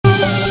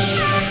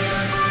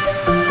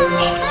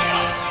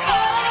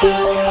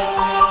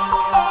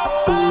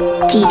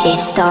DJ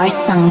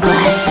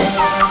StarSunglasses.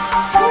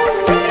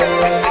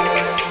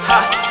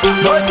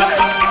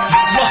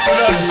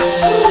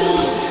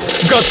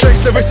 God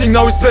thanks, everything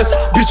now is blessed.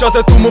 Biqat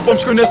e tu mu po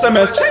m'shkujnë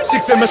SMS. Si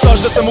këte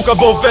mesazhe se mu ka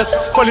bo ves.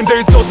 Falim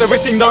derit sot,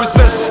 everything now is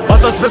blessed.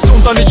 Ata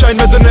s'besun tani qajnë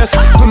me dënes.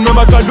 Dun me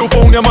ma kalu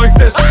po unë jam ma i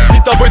ktes.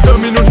 Vita boj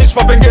dëmin unë hiq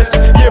pa penges.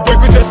 Je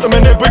boj kujtes, me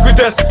ne boj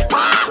kujtes.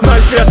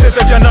 Nike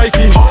atletet ja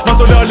Nike.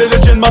 Matolale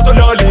legend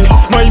Matolali.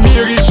 Ma i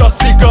miri qatë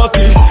si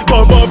gati.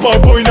 Ba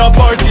bojna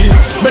party.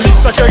 Me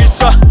lisa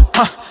kjaritsa,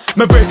 ha.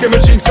 Me breke me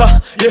jinxa,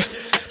 yeah.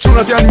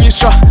 Qunat janë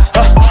misha,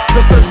 ha.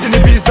 Festëm si një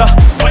biza.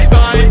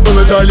 Për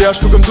medalja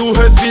ashtu këm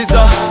duhet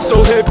viza.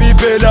 So happy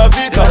bella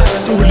vita.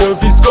 Tu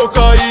lëviz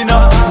kokaina.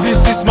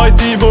 This is my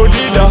Timo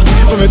Lila.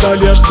 Për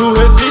medalja ashtu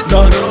duhet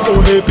viza. So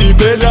happy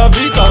bella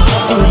vita.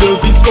 Tu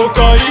lëviz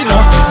kokaina.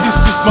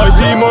 This is my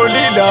Timo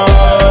Lila.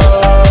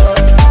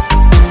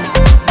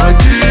 My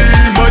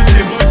team, my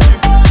team.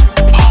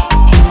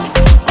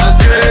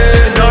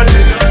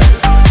 Adrenaline.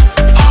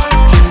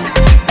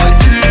 My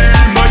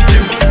team, my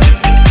team.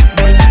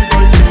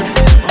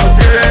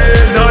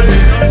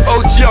 Adrenaline.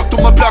 OG këtu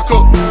me plako.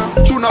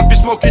 Quna pi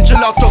smokin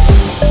gelato.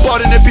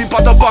 Barin e pin pa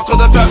tabako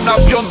dhe femna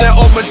bjonde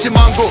omel si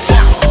mango.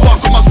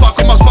 Bako mas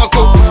bako mas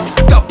bako.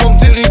 Ta pom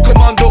tiri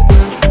komando.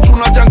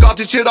 Qunat janë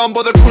gati si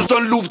Rambo dhe kush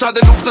don lufta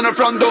dhe luftën e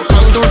frando.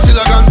 Kandur si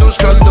la gandu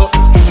shkando.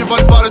 Qysh i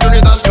ban pare du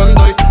një da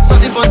shkandoj. Sa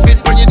ti ban fit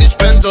për një di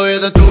shpenzoj.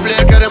 Edhe tu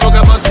blekere mo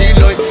ka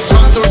pasiloj.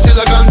 Kandur si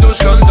la gandu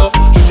shkando.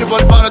 Qysh i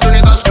ban pare du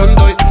një da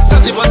shkandoj. Sa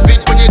ti ban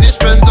fit për një di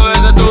shpenzoj.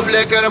 Edhe tu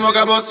blekere mo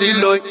ka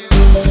pasiloj.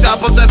 Këta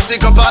po të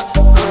psikopat.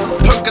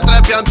 Për këtë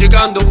rap jam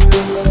qigandu.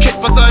 Kit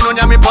po thëjnë unë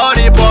jam i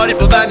pari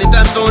për venin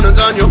tem zonë në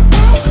zanju.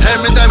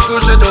 Hermin tem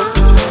kush e do.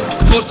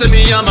 Puste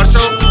mi jam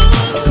arsho.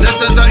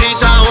 Nëse të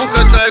isha unë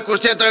këtë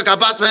kush tjetër ka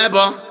pas me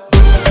bo.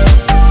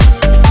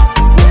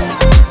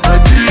 My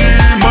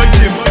team, my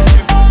team.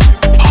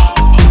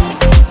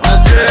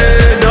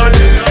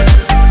 Adrenaline.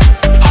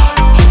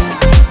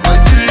 My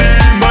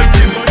team, my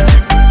team.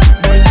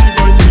 My team,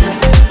 my team.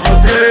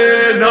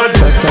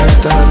 Adrenaline.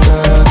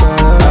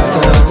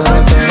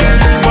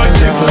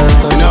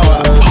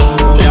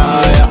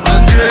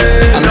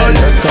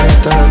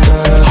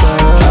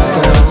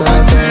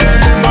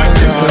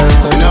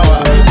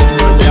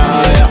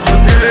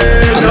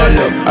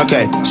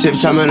 Okay, shif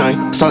qa menoj.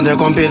 Sante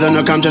kom pi dhe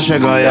nuk kam që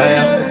shpjegoj.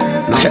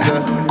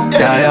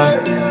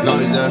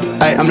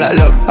 Ej, I'm like,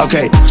 look,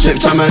 okay, shif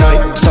qa menoj.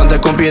 Sante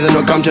kom pi dhe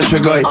nuk kam që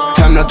shpjegoj.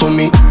 Femna to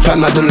me,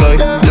 femna të loj.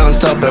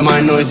 Non-stop e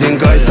my noisy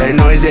n'goj. Say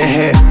noisy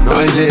here,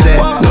 noisy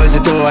there. Noisy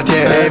to atje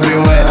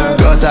everywhere.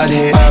 Goza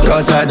here,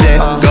 goza there.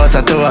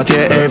 Goza to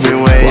atje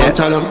everywhere, yeah.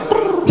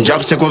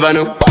 N'gjak si ku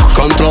venu.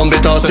 Kontrol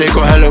mbita si ku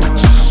helu.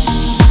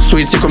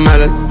 Sweet si ku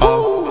melon.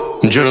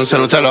 N'gjyrën se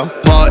Nutella.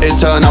 Party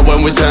turn up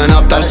when we turn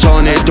up. Tash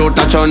qoni durt,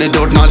 na qoni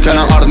durt. Nalt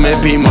këna ardh me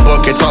pi më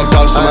bucket fucked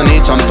up. Së më një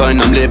qam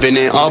tojnë, I'm living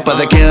it up.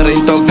 Edhe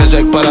kjerin tok dhe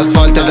gjek për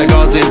asfalt. Edhe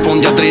gazin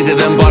fund ja drithi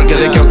dhe mbark.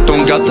 Edhe kjo këtu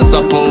m'gat dhe sa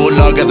po u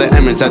lag. Edhe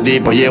emrin se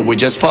di, po yeah we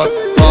just fuck.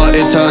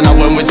 Party turn up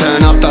when we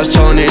turn up. Tash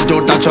qoni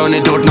durt, na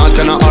qoni durt. Nalt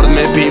këna ardh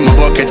me pi më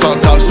bucket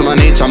fucked up. Së më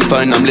një qam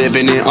tojnë, I'm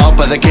living it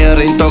up. Edhe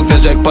kjerin tok dhe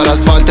gjek për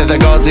asfalt.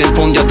 Edhe gazin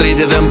fund ja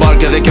drithi dhe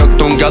mbark. Edhe kjo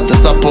këtu m'gat dhe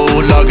sa po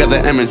u lag. Edhe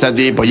emrin se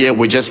di, po yeah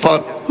we just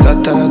fuck.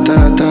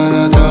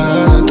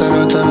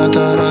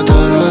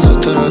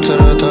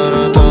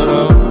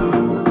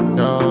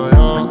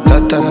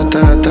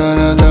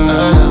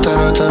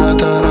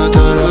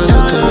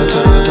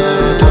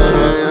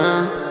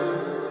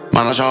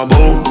 Mana qa bu,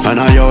 e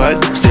na jo et.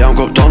 Sti jam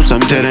kupton se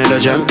m'tirin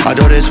legend. A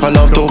do ris fa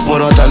laftu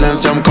puro talent.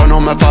 Se m'konu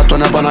me fatu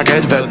ne bana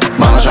kejt vet.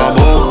 Mana qa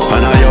bu, e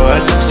na jo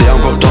et. Sti jam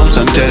kupton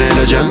se m'tirin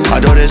legend. A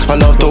do ris fa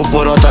laftu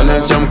puro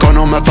talent. Se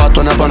m'konu me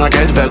fatu ne bana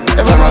kejt vet.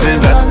 Ferma vin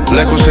vet,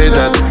 leku si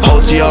det.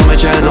 Hoci ja me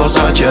qen o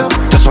sa qet.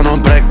 Te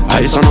sonon prek, a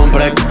i sonon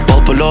prek.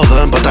 Bol për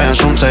lodhën, për ta janë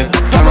shumë cek.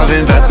 Ferma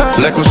vin vet,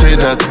 leku si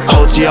det.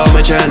 Hoci ja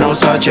me qen o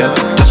sa qet.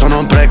 Te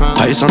sonon prek,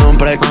 a i sonon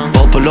prek.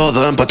 Bol për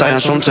lodhën, për ta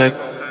janë shumë cek.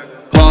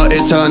 Party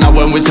turn up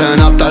when we turn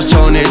up. Tash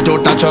qoni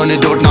durt, na qoni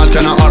durt. Nalt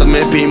këna ardh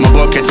me pi më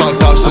bucket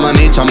fucked up. Së më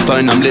një qam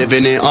tojnë, I'm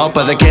living it up.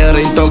 Edhe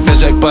kjerin tok dhe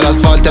gjek për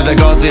asfalt. Edhe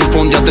gazin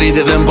fund ja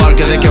drithi dhe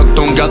mbark. Edhe kjo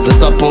këtu m'gat dhe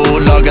sa po u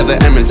lag. Edhe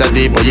emrin se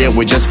di, po yeah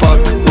we just fuck.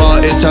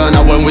 Party turn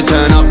up when we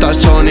turn up.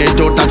 Tash qoni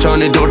durt, na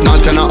qoni durt.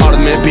 Nalt këna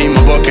ardh me pi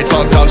më bucket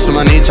fucked up. Së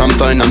më një qam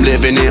tojnë, I'm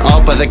living it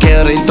up. Edhe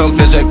kjerin tok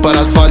dhe gjek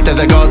për asfalt.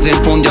 Edhe gazin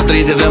fund ja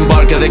drithi dhe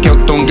mbark. Edhe kjo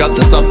këtu m'gat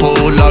dhe sa po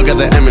u lag.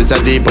 Edhe emrin se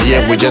di, po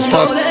yeah we just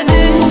fuck.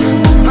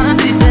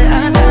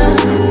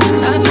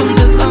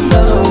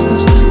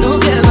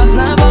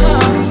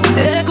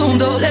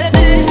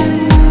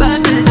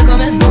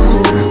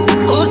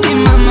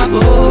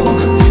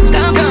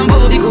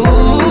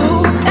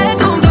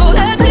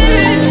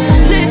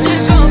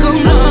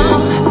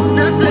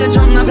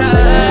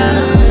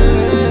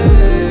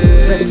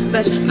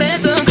 Veç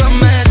vetëm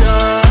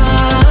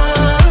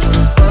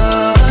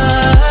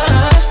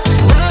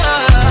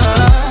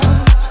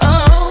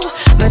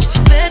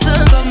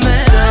për me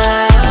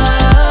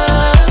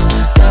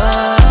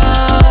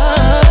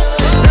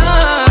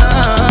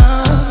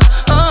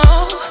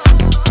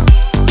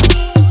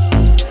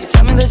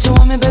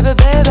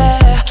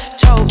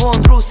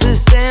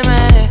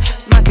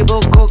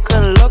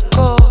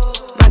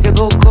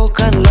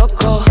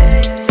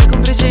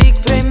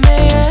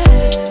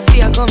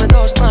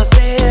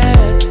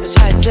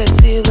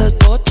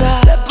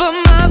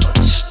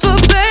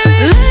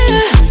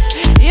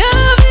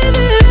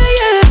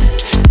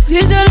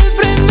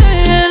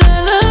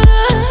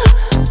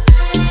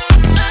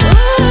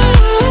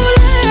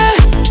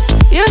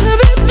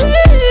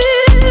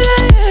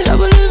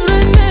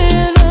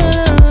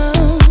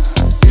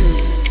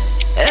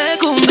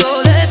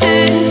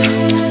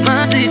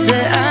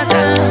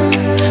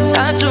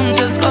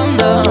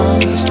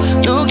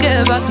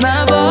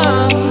po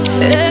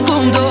e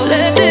kum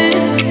dole ti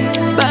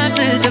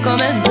bashkë që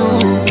kom e nu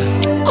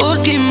kur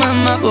s'ki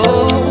më po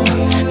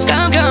çka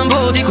m'kam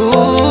bo diku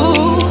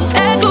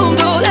e kum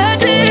dole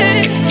ti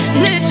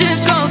një që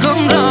shkoll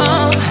kom ra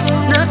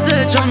nëse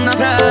qon na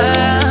pra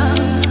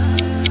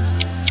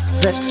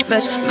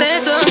veç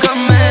vetëm kom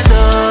me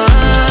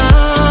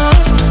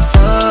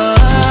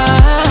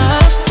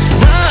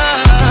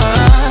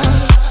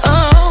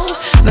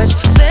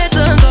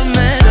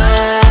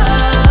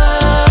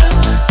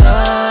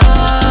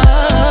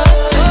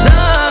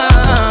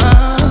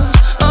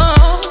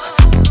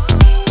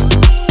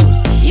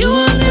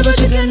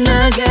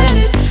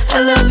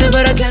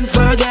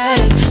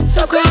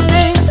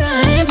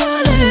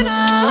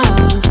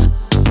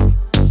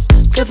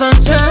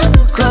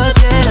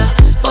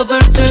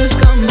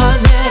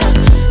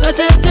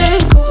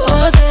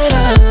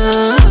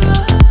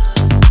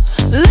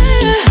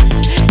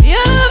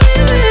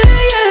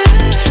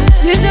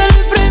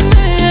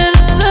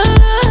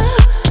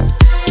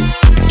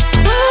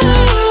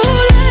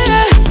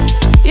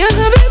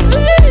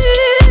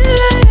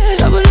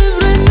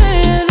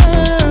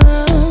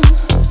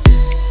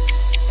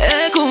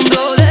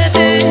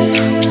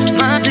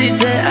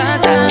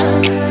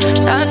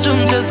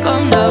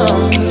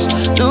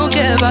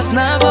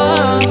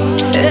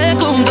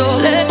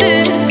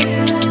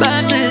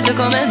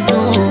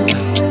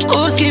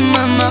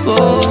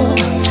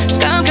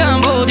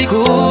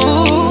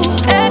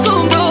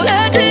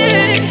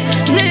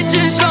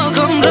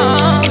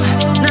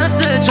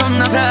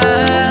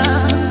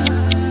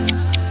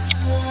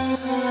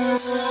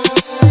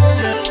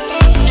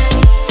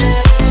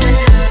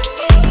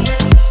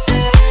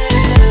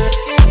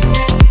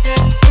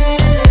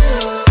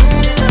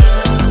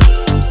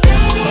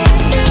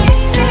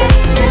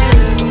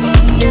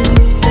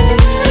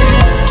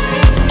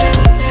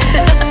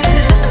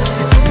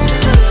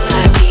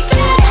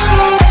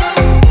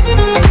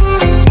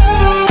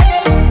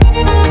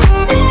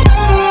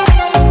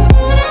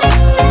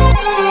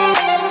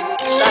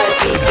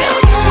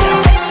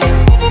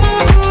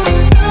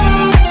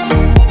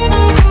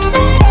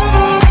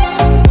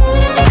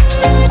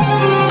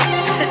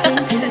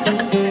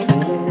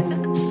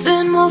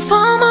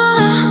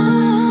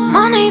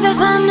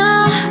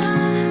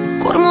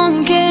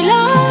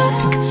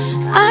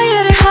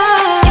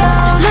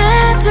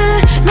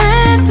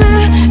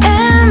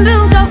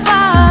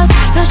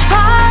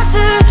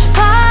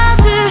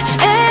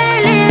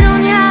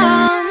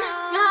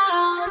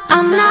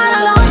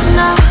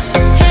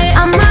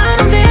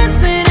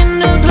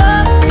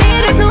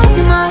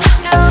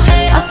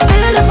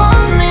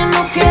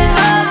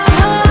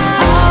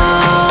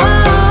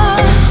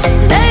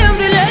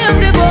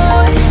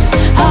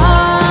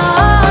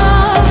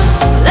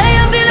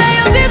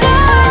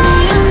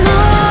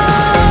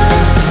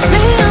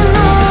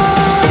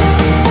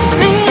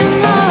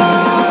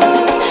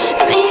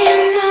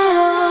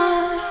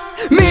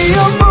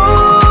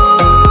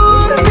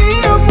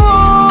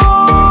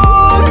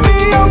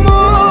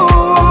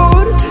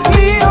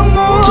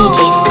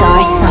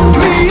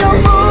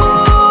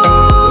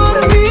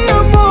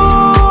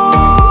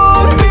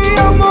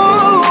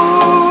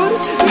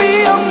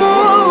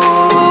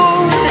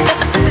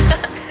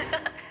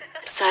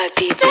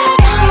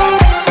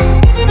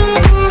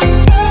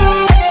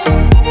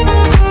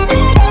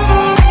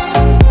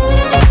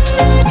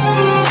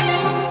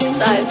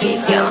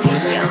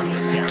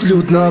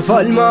Lutna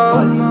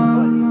falma,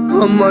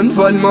 aman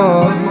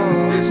falma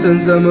Sen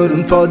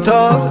zemërën pa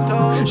ta,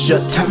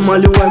 shetë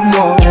malu e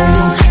ma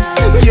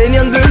Gjen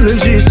janë bëllën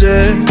qishe,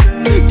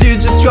 ti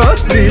që t'ka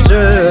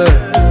t'prishe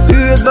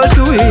Hyet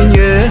bashtu i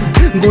nje,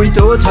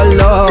 gujtot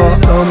halla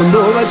Sa më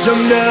ndova që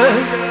mle,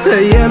 e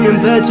jem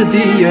dhe që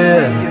ti je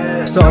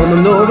Sa më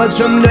ndova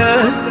që mle,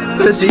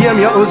 e që jem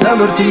ja o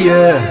zemër ti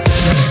je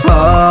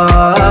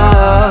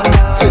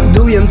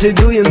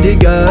Dujem ti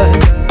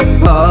gaj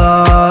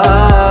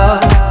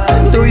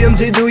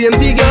Dujem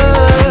ti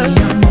gaj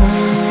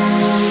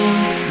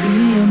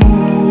Mi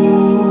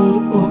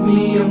amor, oh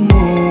mi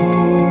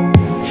amor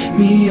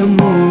Mi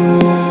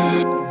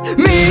amor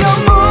Mi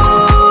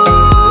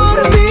amor,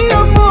 mi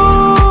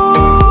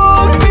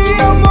amor Mi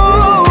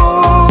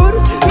amor,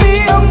 mi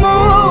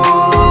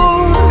amor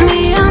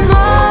Mi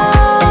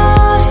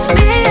amor,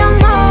 mi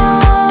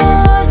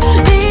amor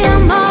Mi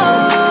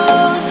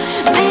amor,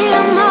 mi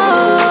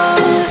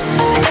amor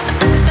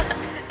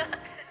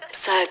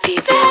Sai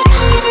pizza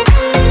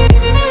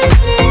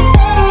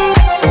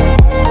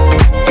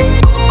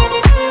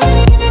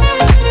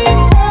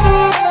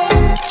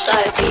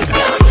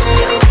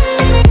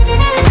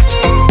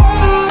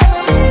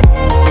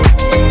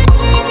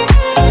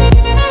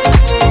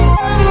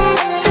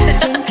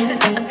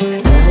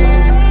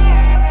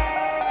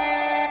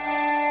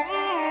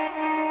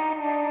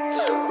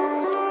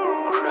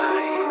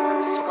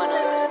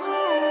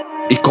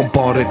I kom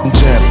parit në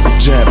gjep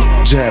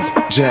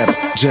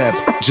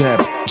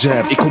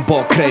I kom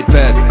pa krejt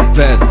vet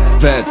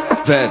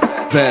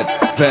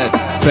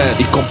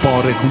I kom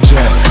parit në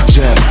gjep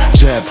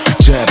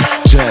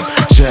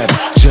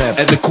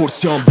Edhe kur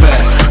s'jom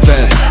vet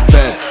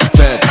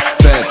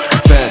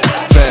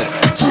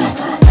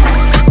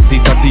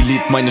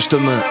meine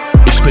Stimme.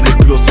 Ich bin im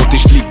Plus und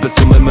ich flieg bis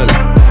zum Himmel.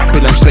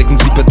 Bin am Strecken,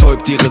 sie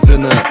betäubt ihre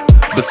Sinne.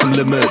 Bis zum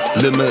Limit,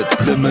 Limit,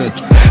 Limit.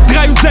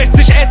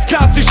 63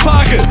 S-Class, ich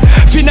fahre.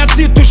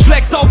 Finanziert durch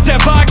Flex auf der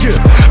Waage.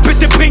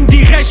 Bitte bring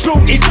die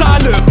Rechnung, ich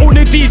zahle.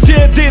 Ohne die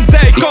dir den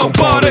Sell, komm,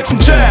 badet ein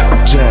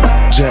Jab. Jab,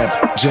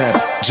 Jab, Jab,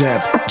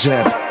 Jab,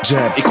 Jab,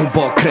 Jab. Ich komm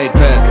konkret,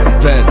 vet.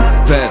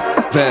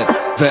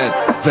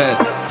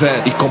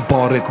 Ich komm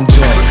badet ein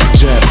Jab,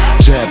 Jab,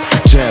 Jab,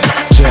 Jab,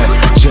 Jab,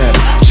 Jab,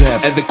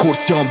 Jab. Edhe kur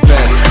s'jam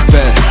vet.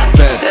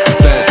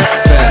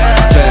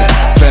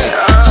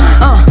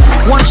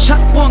 One shot,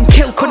 one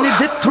kill, për një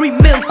dit 3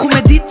 mil, ku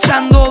me dit qa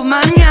ndodh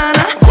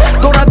manjana.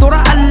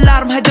 Dora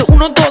alarm, hajde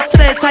 1, 2,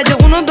 3, hajde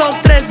 1, 2,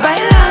 3,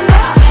 bailando.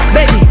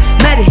 Baby,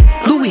 Mary,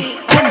 Louis,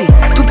 Fendi,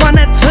 tu pa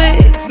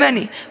Netflix,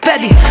 meni,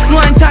 Betty.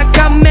 Nuajn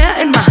taka mehr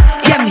immer,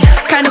 jemi,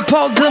 keine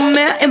Pause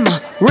mehr, immer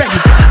ready.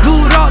 Du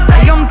Rota,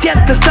 jom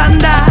tjetë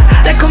standard,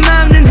 der kom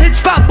emnin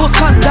hitch pa bos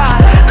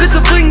fatal. Bitte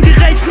bring die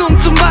Rechnung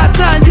zum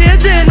Bazahlen, dir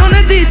den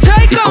ohne die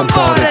Chai kom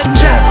på det.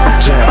 Jab.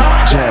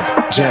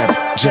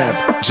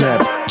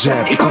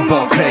 Ich komm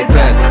konkret,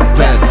 vet.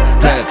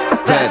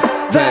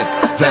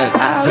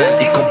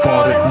 Ich komm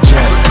badet ein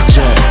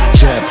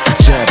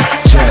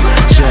Jab.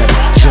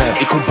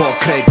 Ich komm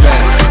konkret,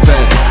 vet.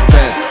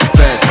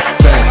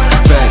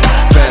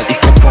 Ich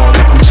komm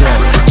badet ein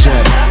Jab.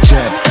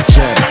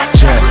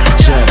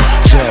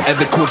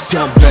 Edhe kur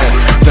s'jam vet.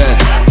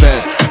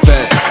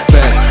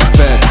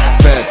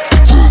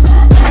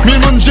 Mirë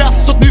më n'gjes,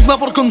 sot nisna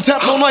për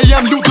koncert. Ona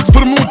jem lutët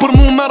për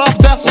mu me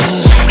rafdes.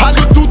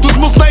 Halë tutët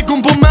mos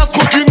nejkum për mes.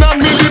 Por kyna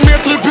në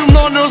milimetri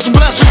pëllnone është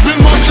mbresh. Është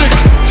vinë më shik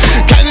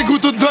Kajni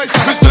gutë të dojsh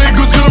Vesh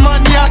tregu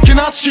Gjermania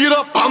kina të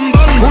shira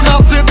Una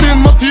setin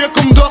më tje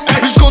këm dost I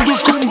shkondu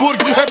shkumburg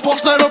E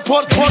poshtë në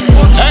aeroport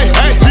Hey,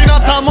 vina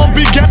ta më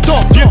mbi ghetto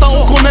Tjeta o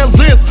kone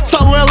zez,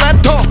 Samuel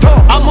Eto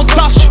Amo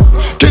tash,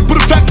 kejt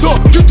perfecto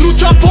Ty tru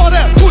qa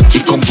pare, put që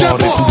këm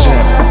gjepo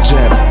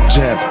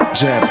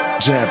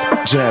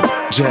Jab.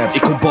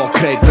 Ich komm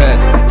konkret, vet.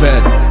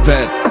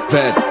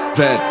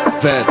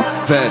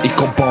 Ich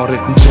komm badet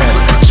ein Jab.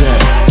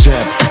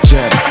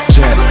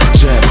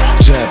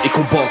 Ich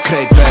komm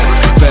konkret, vet.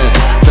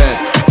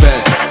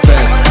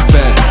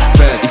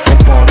 Ich komm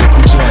badet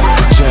ein Jab.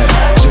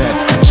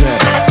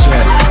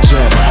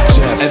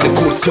 Edhe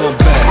kur s'jam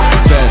vet.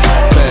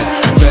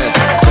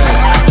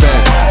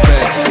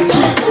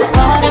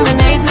 Fare me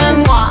nejt me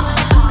mua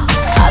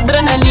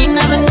Adrenalin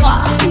edhe mua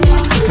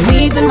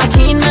Midën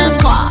makine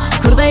mua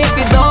Kur dhe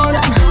jepi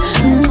dorën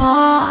mua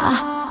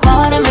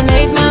Fare me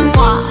nejt me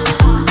mua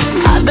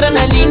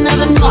Adrenalin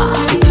edhe mua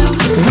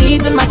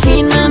Midën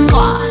makine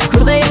mua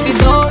Kur dhe jepi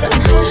dorën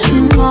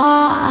mua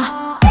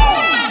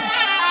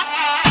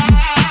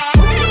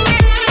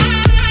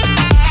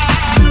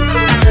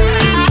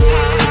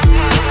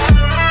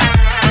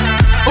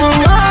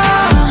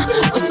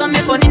Usa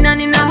me po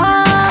nina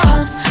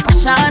hot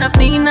Pasharap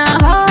nina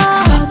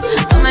hot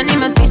Do me një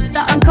me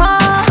pista në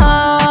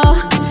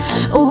kok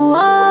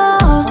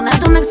Una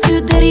do me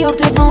kësy deri orë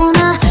të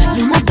vona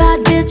Jo ma bad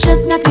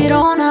bitches nga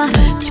Tirana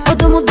Ti po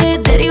do mu dhe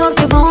deri orë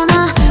të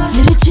vona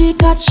Veri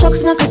qikat shoks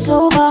nga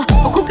Kosova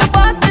Po ku ka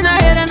pasi na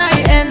here na I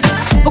ends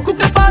Po ku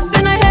ka pasi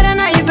na here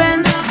na I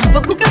Benz Po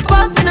ku ka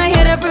pasi na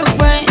here for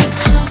friends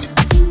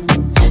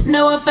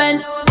No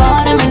offense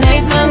Fare me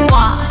nejt me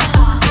mua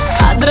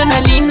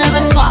Adrenalin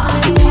edhe mua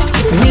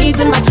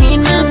Midën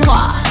makine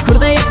mua Kur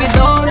dhe jepi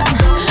dorën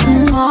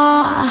mua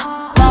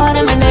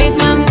Fare me nejt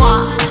me mua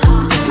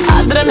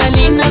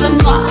Adrenalin edhe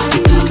mua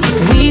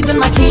Midën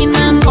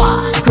makine mua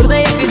Kur dhe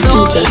jepi dorën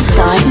DJ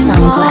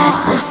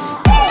StarSunglasses.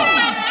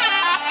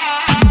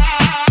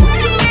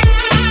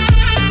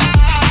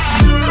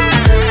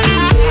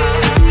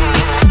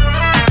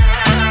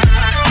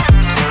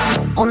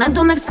 Una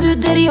do me kësy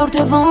deri orë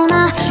të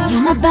vona Jo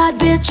ma bad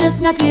bitches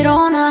nga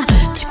Tirana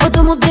Ti po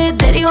do mu dhe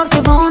deri orë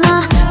të vona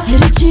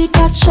Veri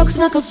qikat shoks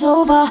nga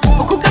Kosova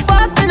Po ku ka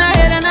pasi na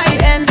here na I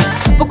ends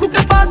Po ku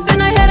ka pasi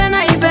na here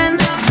na I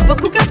Benz Po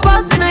ku ka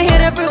pasi na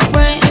here for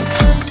friends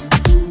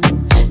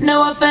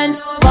No offense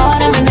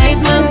Fare me nejt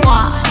me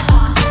mua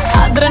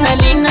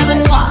Adrenalin edhe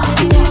mua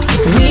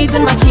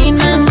Midën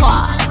makine mua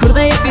Kur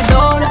dhe jepi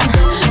dorën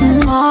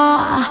mua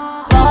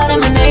Fare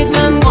me nejt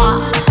me mua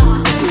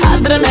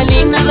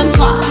Adrenalin edhe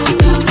mua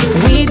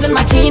Midën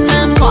makine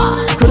mua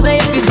Kur dhe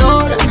jepi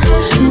dorën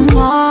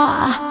mua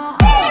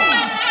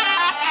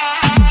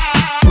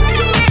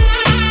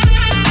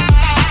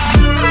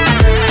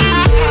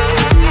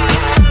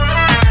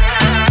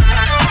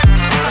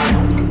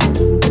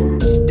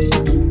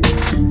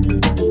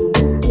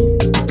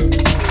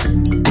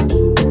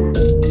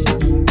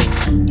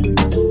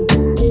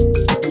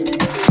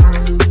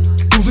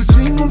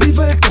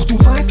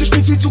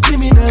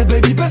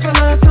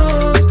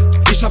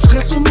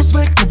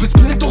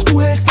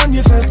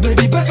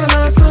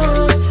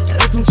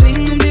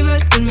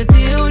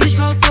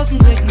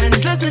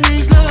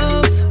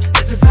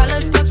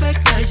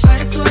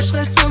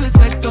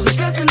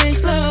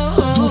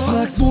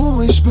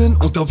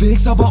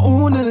aber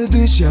ohne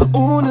dich, ja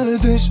ohne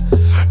dich.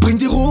 Bring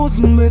die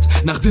Rosen mit,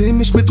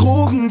 nachdem ich mit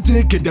Drogen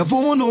tick in der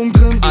Wohnung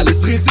drin. Alles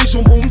dreht sich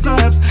um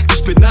Umsatz.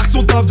 Ich bin nachts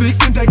unterwegs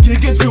in der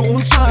Gegend für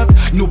uns, Schatz.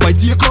 Nur bei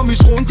dir komm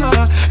ich runter.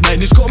 Nein,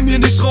 ich komm hier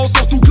nicht raus,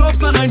 doch du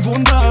glaubst an ein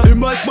Wunder.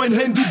 Immer ist mein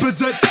Handy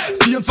besetzt,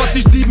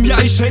 24/7, ja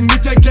ich häng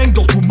mit der Gang.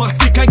 Doch du machst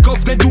dir keinen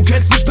Kopf, denn du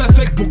kennst mich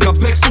perfekt. Booker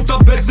Bags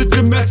unterm Bett, sitzt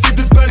im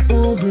Mercedes-Benz.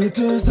 Oh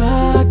bitte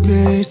sag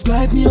nichts,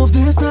 bleib mir auf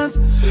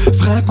Distanz.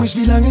 Frag mich,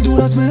 wie lange du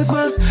das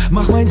mitmachst.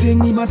 Mach mein Ding,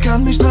 niemand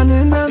kann mich dran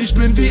hindern. Ich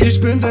bin wie ich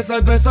bin,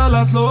 deshalb besser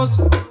lass los.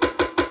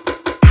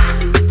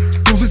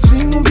 Du willst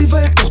fliegen um die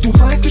Welt, doch du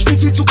weißt, ich bin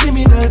viel zu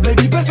kriminell.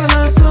 Baby, besser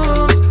lass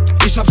los.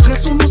 Ich hab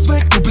Stress und muss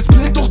weg, du bist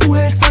blind, doch du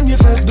hältst an mir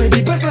fest.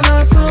 Baby, besser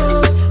lass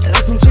los.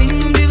 Lass uns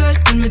fliegen um die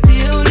Welt, bin mit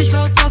dir und ich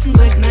raus aus dem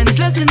Dreck. Nein, ich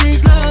lass dir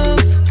nicht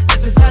los.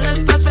 Es ist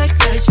alles perfekt,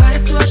 ja ich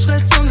weiß, du hast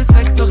Stress und bist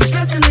weg, doch ich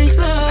lass dir nicht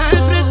los.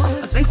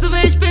 Was denkst du,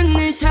 wer ich bin?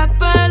 Ich hab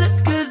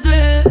alles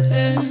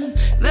gesehen.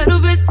 Wer du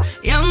bist,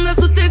 ja und dass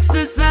du tickst,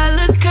 ist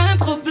alles kein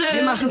Problem.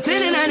 Wir machen 10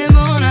 in einem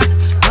Monat,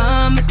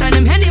 mit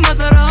deinem Handy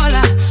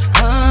Motorola,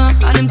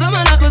 an dem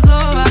Sommer nach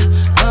Kosovo,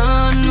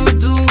 nur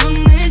du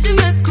und ich im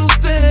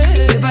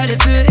Escoupé. Wir beide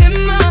für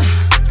immer,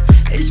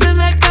 ich will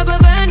weg, aber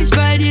wenn ich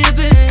bei dir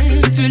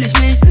bin, fühl ich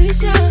mich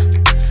sicher.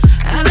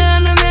 Alle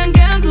anderen wären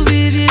gern so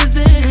wie wir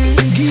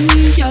sind.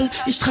 Gial,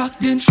 ich trag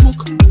den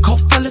Schmuck,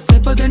 kauf alles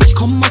selber, denn ich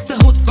komm aus der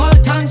Hut.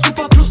 Volltank,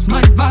 Super Plus,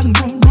 mein Wagen,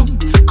 rum, rum.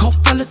 Kauf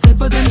alles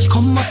selber, denn ich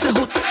komm aus der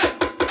Hut.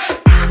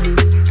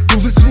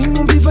 Du willst fliegen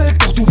um die Welt,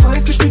 doch du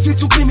weißt, ich bin viel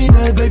zu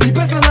kriminell. Baby,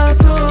 besser lass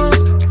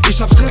los. Ich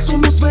hab Stress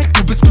und muss weg,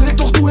 du bist blind,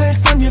 doch du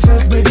hältst an mir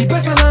fest. Baby,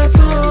 besser lass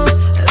los.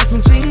 Lass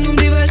uns fliegen um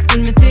die Welt,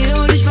 bin mit dir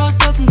und ich raus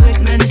aus dem Dreck.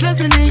 Nein, ich lass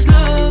dir nicht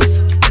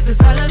los. Es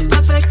ist alles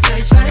perfekt, ja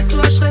ich weiß, du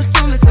hast Stress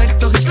und bist weg,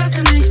 doch ich lass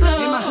dir nicht los.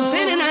 Wir machen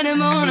 10 in einem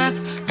Monat,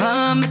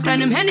 mit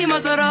deinem Handy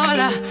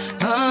Motorola,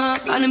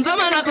 an dem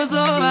Sommer nach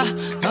Kosovo,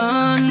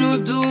 nur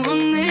du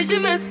und ich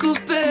im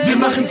Escoupé. Wir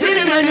machen 10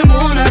 in einem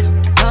Monat,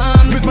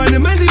 mit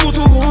meinem Handy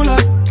Motorola,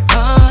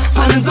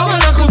 von dem Sommer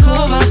nach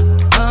Kosovo,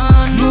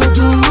 nur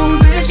du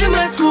und ich im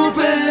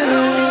Escoupé.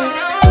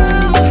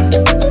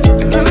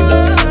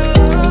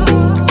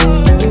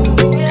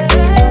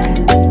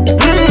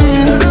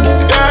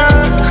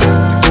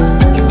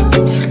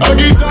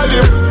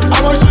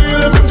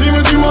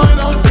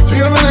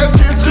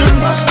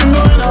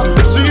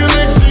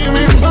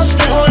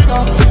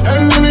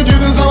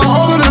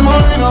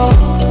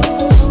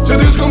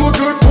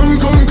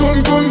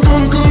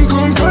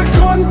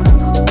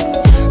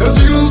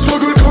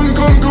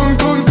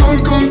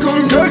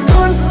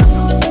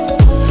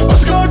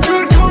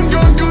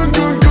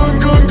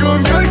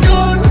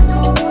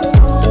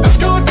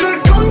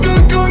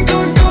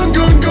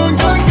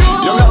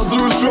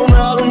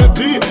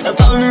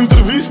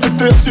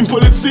 Sin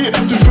polici,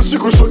 ty përsi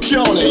ku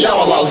shokjone, ja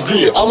valla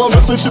s'di. Ama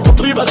besoj që të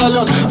tribe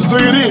kalon s'do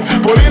i ri.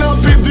 Polina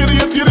pit diri e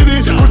tiri ri.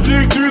 Kur ti e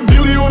këty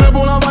dili unë e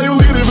bona ma ju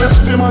liri. Veç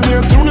ti ma një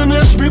trunën e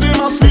shpirin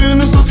ma sfirin.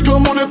 Nëse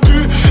s'kom unë e ty,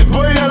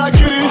 bëj e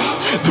rakiri.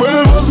 Bëj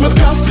nervoz me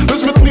t'kast,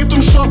 veç me t'nitu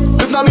m'shop.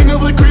 Vet lanin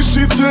edhe kuj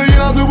shqit që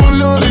jena du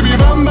bullon. Ribi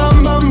bam bam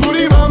bam,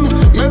 buri bam.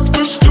 Me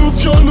t'pështu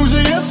t'jon nuk që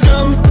jes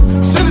kam.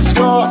 Se di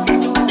s'ka,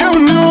 jem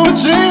një me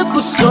gjithë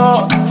dhe s'ka.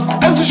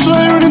 Es di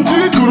shajur në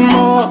ty kur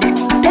ma.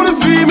 Unë e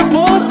vi me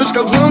t'mot, veç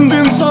ka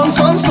zëndin san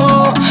sa.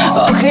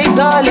 Okej,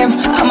 dalim,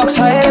 ama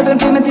kësa ere për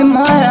timet i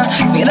majna.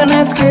 Mirën e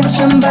t'ketë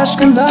që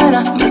m'bashkë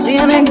ndojna.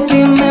 Mësien e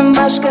gëzimin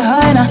bashkë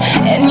hajna.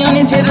 E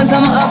njoni tjetën sa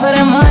më afer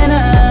e majna.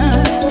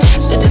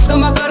 Se ti s'ka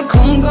ma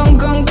kërkon,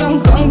 kërkon.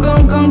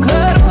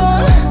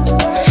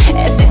 E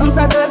si unë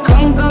s'ka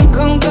kërkon,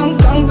 kërkon.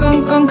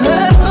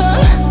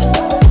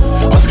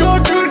 O s'ka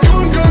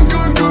kërkon,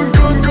 kërkon.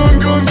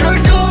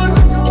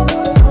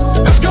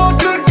 E s'ka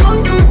kërkon.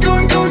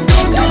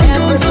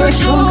 Besoj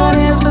shumë, ka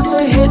njerës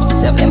besoj heq.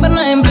 Fës javlim për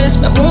najnë bish,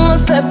 me mu më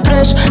se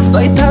presh.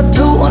 S'bëj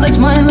tatu, unë e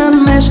t'majnë në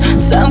mesh.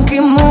 Se më ki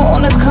mu,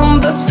 unë e t'kam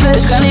dhe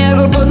t'fish. Ka njerë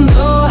kur po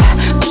t'nzoh,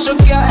 ku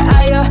shokja e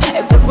ajo. E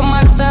kur po ma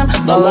këtan,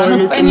 balla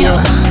nuk penja.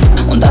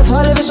 Unë da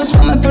fare vesh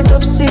m'spa me për të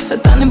pësi. Se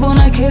tani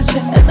bona keqe,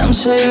 e të më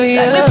shëju jë.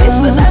 Sakrifis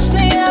me dash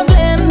në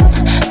javlin.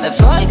 Me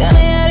fal ka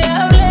njerë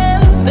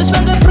javlin. Vesh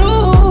me të pru,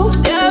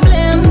 si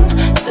javlin.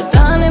 Se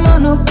tani ma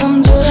nuk këm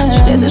gjë.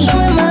 Qytet e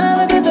shumë i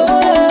madhe ke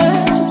dore.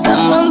 Se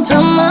zemrën të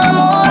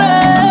m'amore.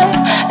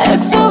 E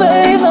këso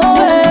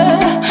vejdove.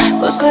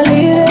 Po s'ka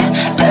lire,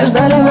 desh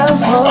dalim e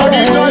fore.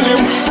 Agi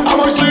dalim,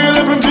 ama kësë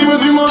edhe për time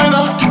t'i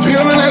majna.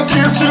 Pirën e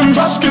t'ketë që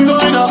m'bashkë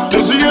ndojna.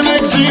 Dërzien e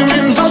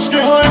gëzimin bashkë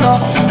hajna.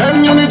 E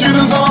njoni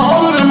t'jitën sa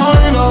hodër e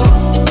majna.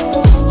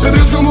 Se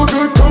ti s'kom po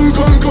kërkon.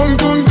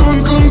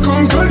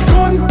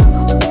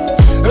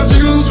 E si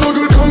këllën s'ko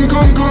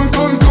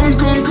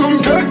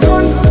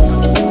kërkon.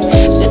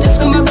 Se ti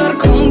s'kom po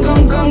kërkon.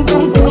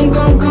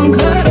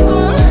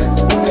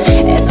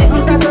 E si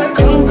unë s'ka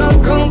kërkon.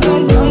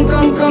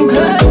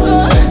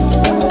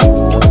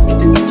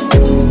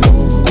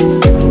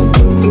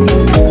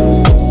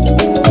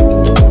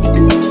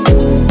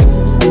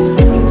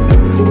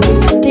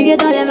 Ti che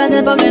taglia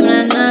vede po'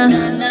 premrena.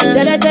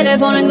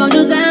 Telefonin kom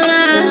që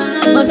zemre.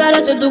 Mos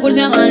arë që tu kur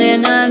që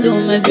manena. Du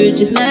me ty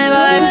gjithë me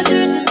vaj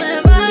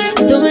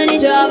S'du me një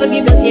qafër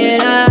ki për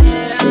tjera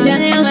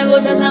Gjeni jo me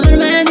voqa sa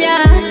mërmendja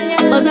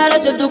O sara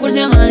që tu kur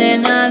që ma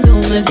lena Du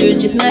me ty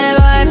gjithë me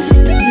vaj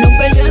Nuk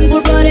pëllqen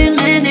kur përin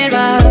me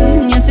nerva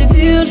Një si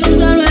ty u shumë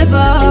zor me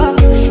pa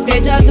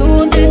Kreqa du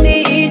të ti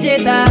i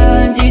qeta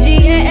Gjigji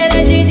e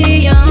edhe gjigji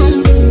jam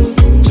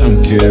Qam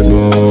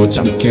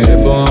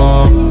kebo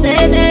Se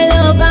te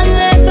lo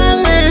pamme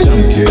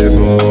Qam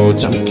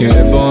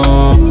kebo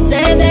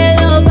Se te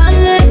lo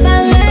pamme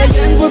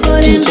Pëllqen kur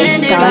përin me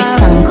nerva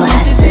Një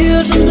si ty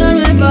u shumë zor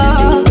me pa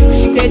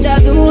Kreqa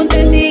du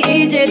të ti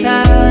i qeta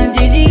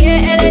Gjigji e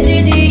edhe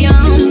gjigji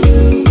jam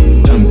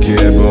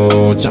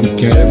Qam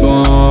kebo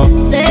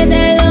Se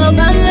te lo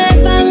pamme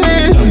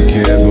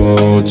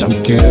Qam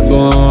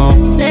kebo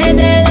Se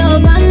te lo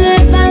pamme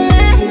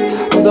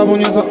Ata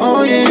puñeto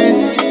oji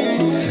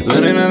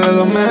Venine dhe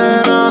do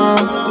mena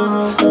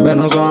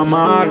Beno so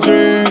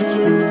amaxi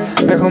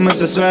E come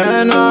se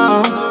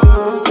sena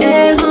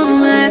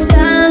Come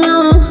ftano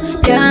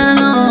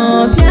Piano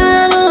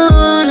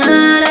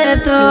Na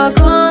repto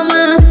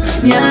come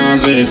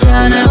Mjasi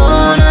sane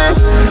onas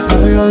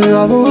Arriba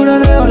diva pura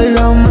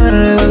regoligame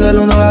Desde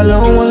l'uno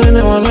all'uomo se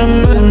ne va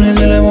semmene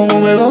Se le pongo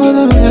me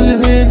goda mia si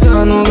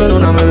ticano De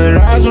luna me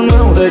verrà sul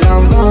meu te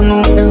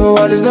cantano E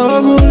covali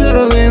sto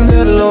cucero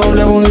dintello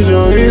Le punti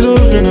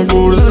oídos sin el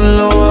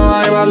furdello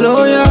Ai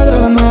ballo ya te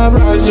van a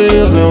praxi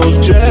Yo te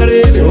busco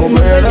cherry, te voy a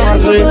Pëllqen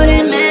kur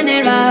përin me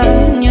nerva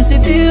Një si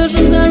ty u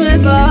shumë zor me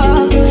pa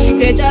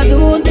Kreqa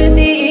du të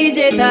ti i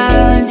qeta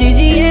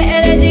Gjigji e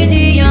edhe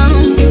gjigji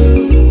jam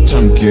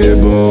Qam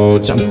kebo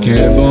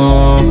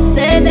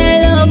Se te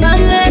lo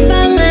pamme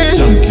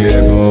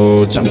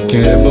Qam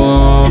kebo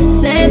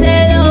Se te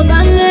lo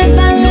pamme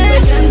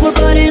Pëllqen kur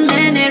përin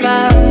me nerva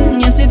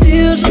Një si ty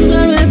u shumë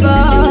zor me pa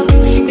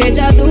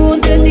Kreqa du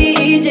të ti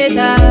i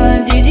qeta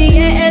Gjigji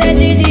e edhe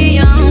gjigji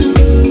jam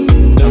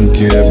Qam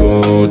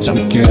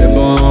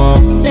kebo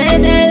Se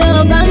te lo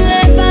pamme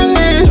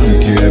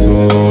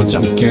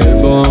Qam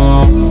kebo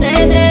Se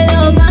te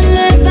lo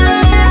pamme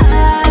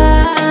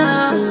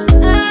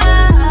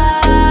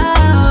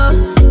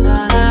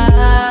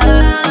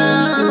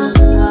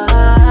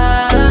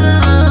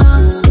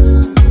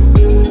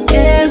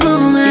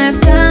Come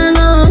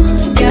ftano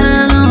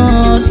Piano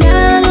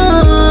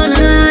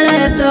Na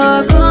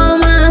repto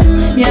come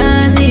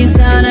Mjasi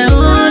sane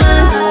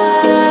onas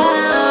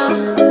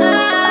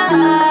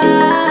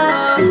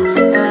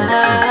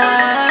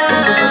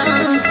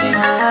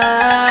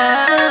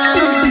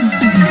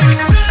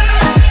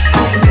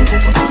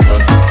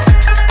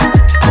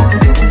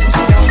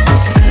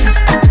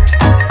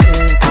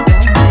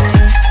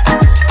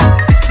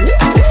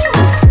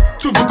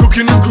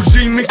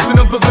Mixin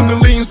up edhe me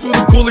lean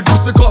Surë kolli kur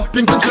se ka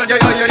Pink and ja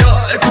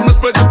E kur me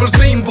sprejt e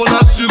përzim Po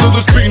nas qilë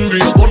dhe shpin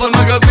Real borda në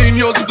magazin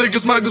Jo si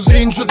tekës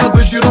magazin Që ta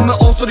bëjgjiro me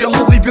osër Ja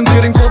hodhipin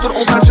dherin 4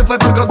 All time që flaj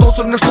për ka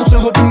dosër Në shtot se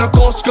hopin në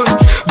koskën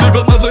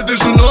Dhibat me dhe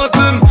dishë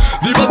natën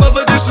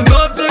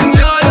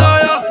Ja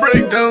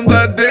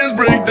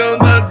Break down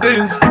that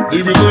dance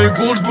Dhibi me i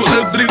fort Po e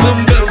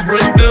dridhëm dance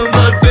Break down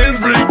that dance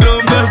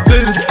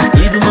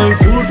Dhibi me i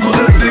fort Po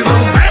e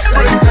dridhëm dance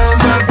Break down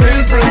that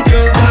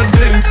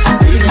dance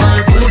Dhibi me i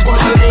fort Po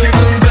e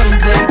dridhëm dance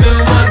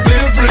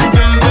Break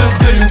down that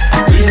dance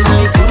Dhibi me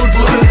i fort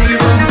Po e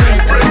dridhëm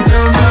dance Break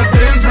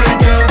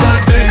down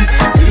that dance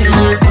Dhibi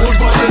me i fort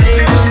Po e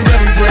dridhëm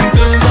dance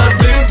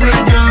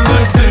Break down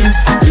that dance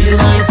Dhibi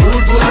me i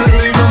fort Po e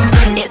dridhëm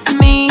dance It's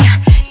me,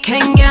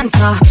 King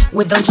Genza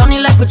With Don Johnny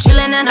like we're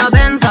chillin' in a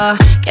Benza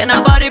Can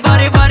a body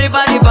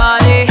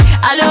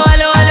Allo,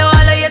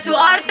 jetu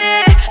arti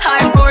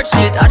Hardcore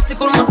shit, art si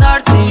kur mos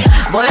arti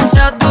Bojmë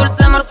qatë dur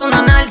se mërë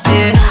në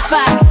nalti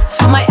Facts,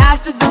 my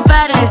ass is the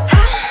fattest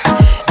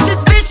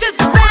This bitch is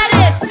the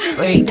baddest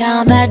Break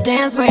down that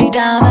dance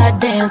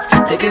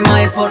Dhipi ma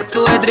i fort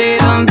tu e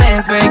dridhëm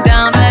dance Break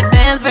down that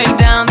dance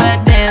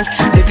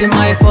Dhipi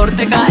ma i fort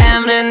te ka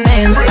emrin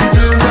dance Break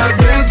down that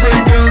dance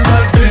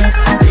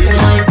Dhibi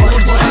me i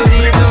fort Po e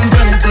dridhëm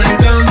dance Break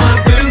down that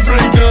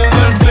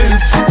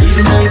dance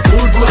Dhibi me i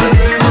fort Po e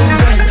dridhëm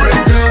dance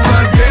Break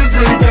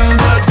down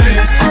that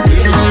dance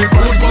Dhibi me i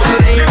fort Po e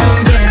dridhëm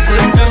dance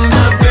Break down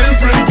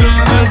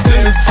that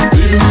dance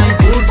Dhibi me i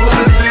fort Po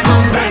e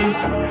dridhëm dance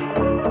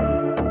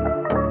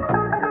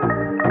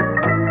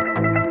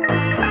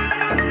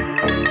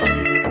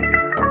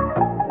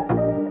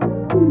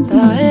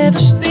Sa e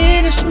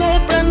vështirë ish me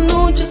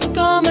pranu që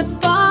s'ka me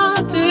pa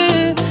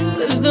ty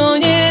Se çdo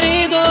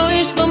njeri do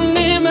ish më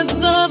mirë me të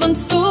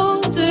zëvëndsu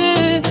ty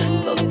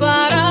Sot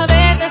para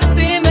vetes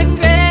ti me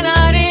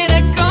krenarin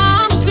e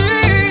kam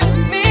shtyr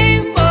Mi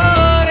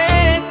more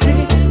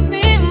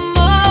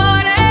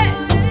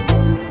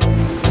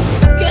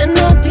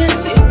Kena t'jen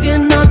si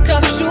t'jena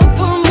kafshu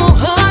për mu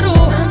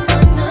haru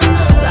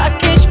Sa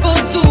keq po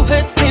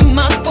duhet si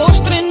mat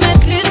poshtrin me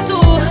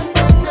t'listu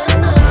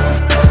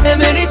E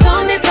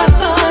meritoni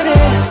trattare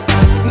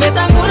Me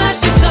ta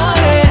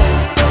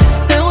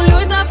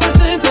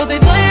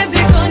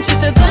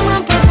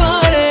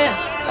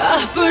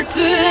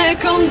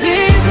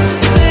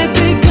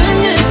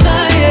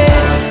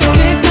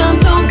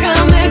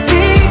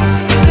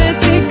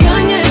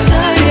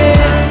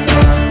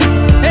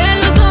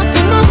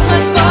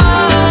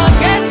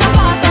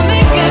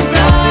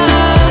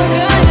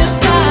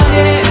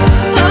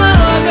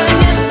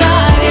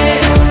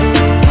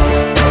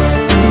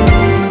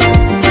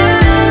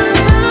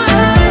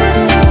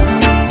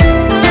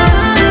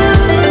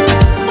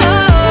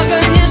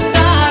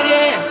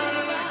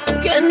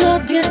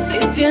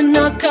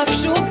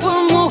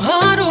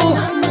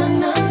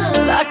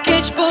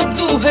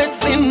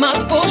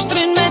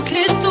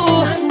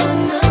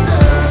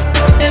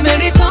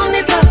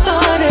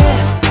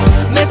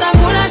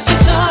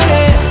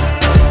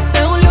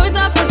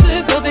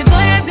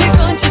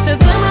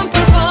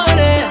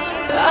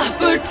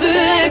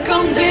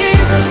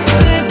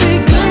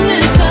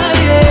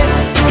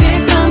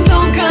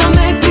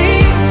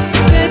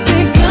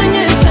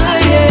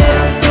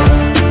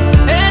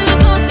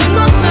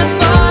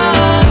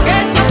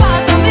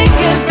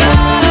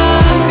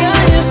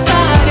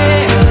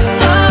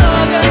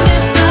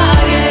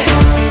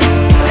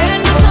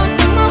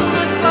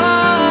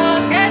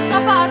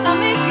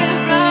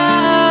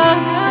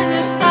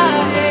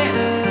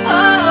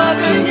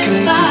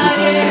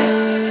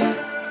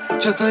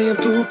qata jem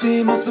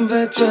tupi, mos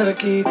m'vet që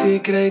kiti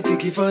krejt i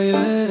ki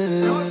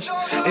fajet.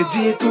 E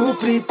di e tu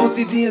prit, po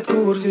si di e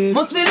t'kur vit.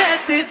 Mos mi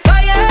leti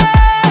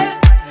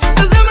fajet,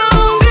 se zemra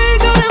hungri,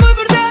 ka nevoj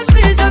për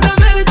dashni, që ta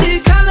me ti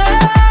kale.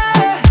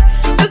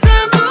 Që se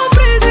më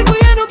priti ku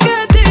je nuk e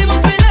ti,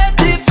 mos mi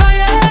leti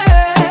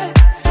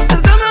fajet. Se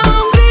zemra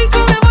hungri,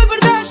 ka nevoj për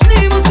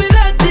dashni, mos mi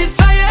leti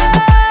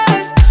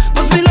fajet.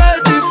 Mos mi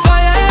leti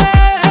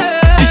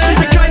fajet. Ich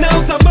liebe keine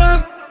außer Mann.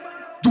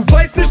 Du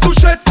weißt nicht, du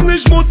schätzt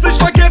nicht, musst nicht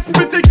vergessen,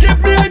 bitte gib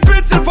mir ein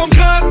bisschen vom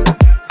Gras.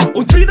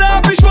 Und wieder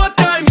hab ich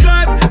Wodka im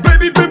Glas.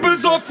 Baby, bin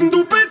besoffen,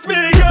 du bist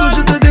mir egal.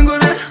 Tu që se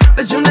t'ingore,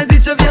 veç unë e di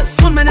që vjetë,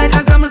 s'mon me nejt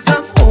laksa mërë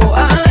staf.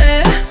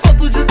 Po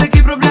tu që se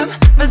ki problem,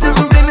 me zil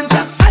problemin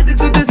ta. Hajde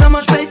këtu ty sa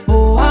ma shpejt.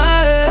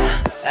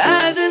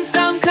 Hajde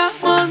n'sa m'ka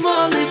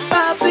molli,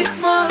 papi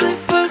molli,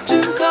 për ty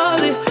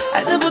m'kalli.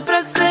 Hajde po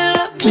t'prese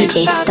lëp mi DJ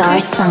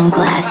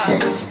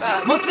StarSunglasses.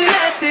 Mos mi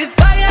leti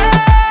fajet,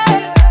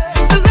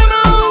 se zemra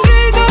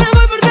hungri, ka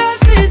nevoj për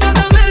dashni, që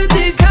ta me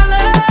ti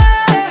kale.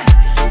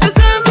 Që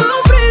se më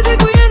priti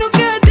ku je nuk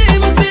e ti,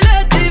 mos mi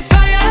leti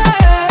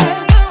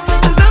fajet.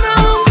 Se zemra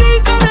hungri,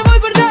 ka nevoj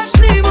për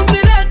dashni, mos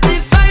mi leti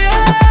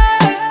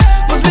fajet.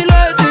 Mos mi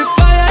leti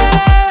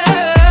fajet.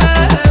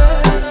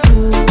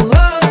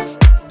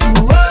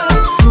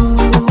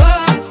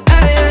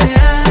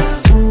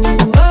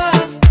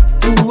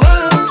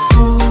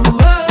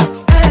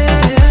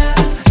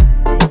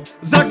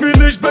 Sag mir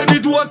nicht, Baby,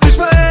 du hast dich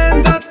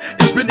verändert.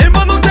 Ich bin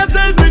immer noch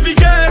derselbe wie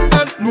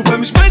gestern. Nur weil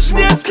mich Menschen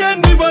jetzt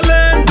kennen über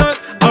Länder.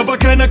 Aber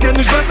keiner kennt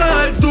mich besser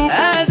als du.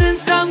 Hajde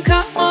n'sa m'ka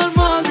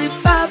molli,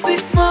 papi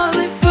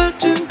molli, për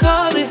ty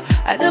m'kalli.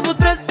 Hajde po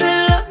t'prese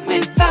lëp mi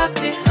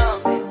papi.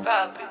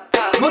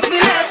 Mos mi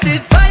leti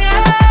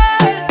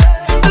fajet,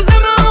 se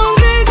zemra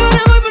hungri, ka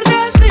nevoj për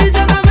dashni,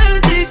 që ta me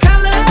ti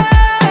kale.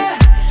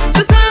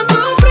 Që se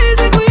më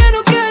priti ku je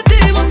nuk e ti,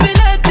 mos mi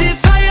leti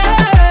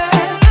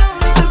fajet.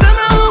 Se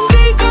zemra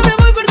hungri, ka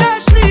nevoj për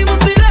dashni,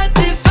 mos mi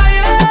leti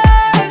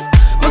fajet.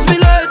 Mos mi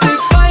leti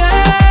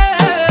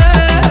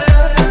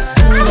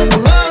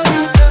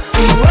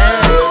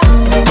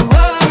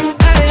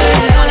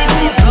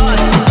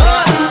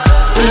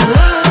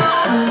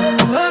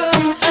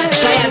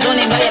Shaja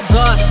zoni nga je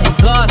bosin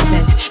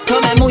Kto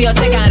me mujo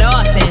se kan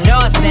rasin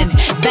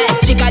Bet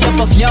qika jo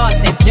po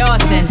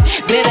flasin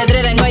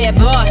Drede nga je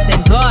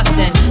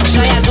bosin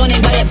Shaja zoni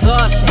nga je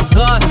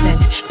bosin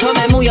Kto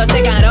me mujo se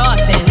kan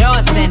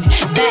rasin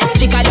Bet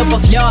qika jo po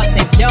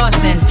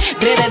flasin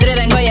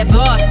Drede nga je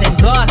bosin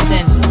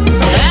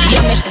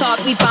Jam me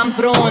shtat i pam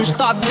pron,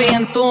 shtat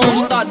krejnë ton,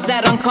 shtat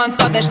zerën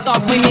kanta dhe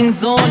shtat muj min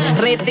zon.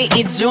 Reti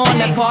i gjon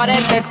me pare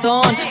të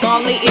ton,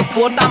 malli i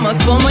forta mos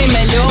po muj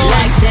me lon.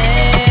 Like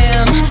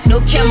damn,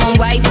 nuk jam on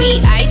wifi,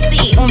 I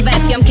see. Unë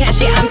vet jam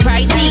cashy, I'm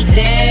pricey,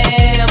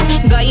 damn.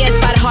 Nga jes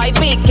far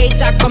hype, kej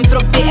qa kom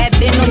trup ti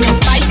edin, unë jam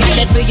spicy.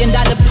 Hajde bëjën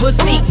dalë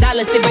pussy,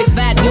 dalë si bëj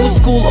vet. New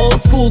school, old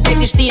school, kej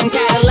ti shtijen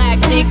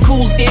Cadillac. Ti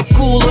cool, si e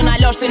cool, unë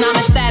alosht vina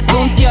me shtet.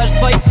 Unë t'josht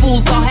bëj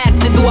full, so herë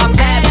si dua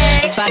pet.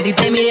 Sfar dit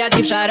e mirja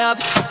qif sharap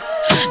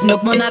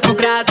Nuk më nas më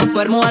kras, nuk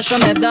për mua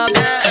shumë e dëp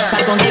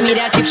Sfar kon ke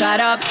mirja qif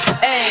sharap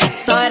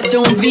Sa herë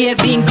që unë vje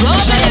din klop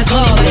Shaja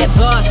zoni nga je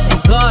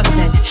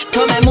bosin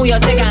Kto me mujo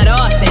se kan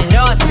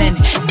rasin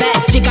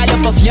Bet qika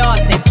jo po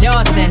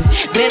flasin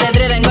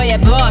Drede nga je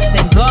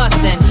bosin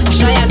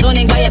Shaja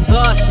zoni nga je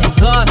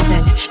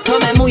bosin Kto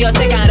me mujo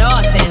se kan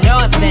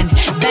rasin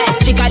Bet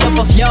qika jo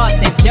po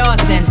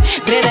flasin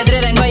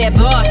Drede nga je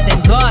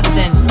bosin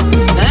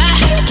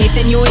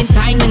Kejtë njojnë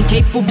tajnën,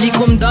 kejtë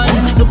publikum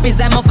dënë Nuk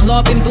pizem o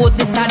klopim, duhet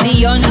një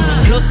stadion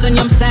Plusën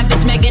jom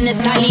savage me gën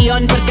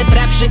estalion Për këtë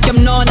rap shit jom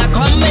nona,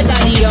 kom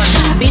medalion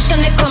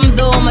Bishën e kom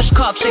do, më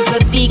shkofsh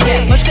egzotike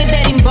Më shkoj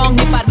deri m'bong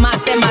një par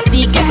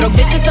matematike Bro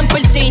bitches më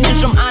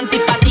pëlqenjën shumë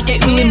antipatike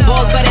Yllin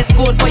bol për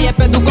eskur, po jep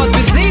edukot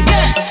fizike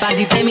Sfar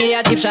dit e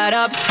mirja qif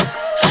sharap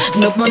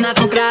Nuk më nas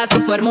më kras,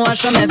 nuk për mua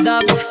shumë e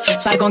dëpt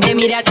Sfar kon ke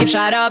mirja qif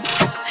sharap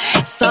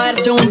Sa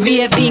herë që unë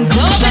vje din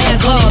klop Shaja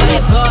zoni nga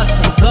je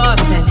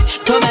bosin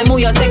Kto me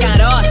mujo se kan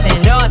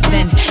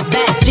rasin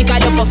Bet qika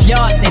jo po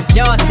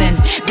flasin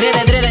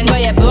Drede nga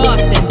je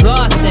bosin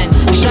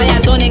Shaja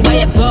zoni nga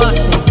je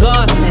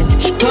bosin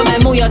Kto me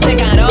mujo se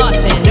kan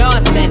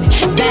rasin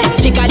Bet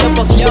qika jo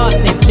po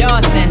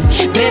flasin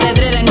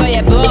Drede nga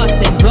je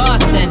bosin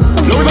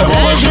Nuk dhe po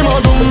vazhima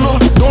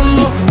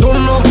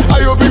donna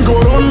Ajo pin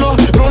korona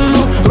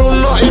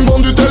I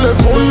mbon dy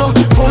telefona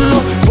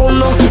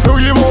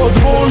Nuk i vot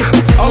fon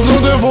As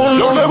nuk dhe fon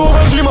Nuk dhe po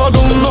vazhima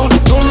donna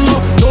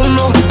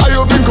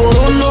Ajo pin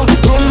korona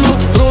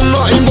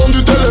I mbon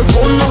dy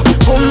telefona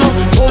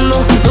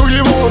Nuk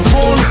i vot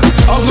fon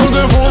As nuk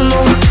dhe fon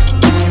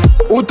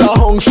U ta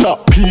hong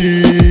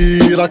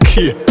Shqapira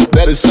ki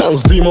Deri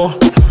sens dimo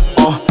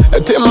E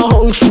ti ma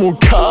hong shmu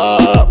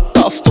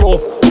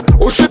katastrof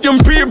O shit jom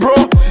pi bro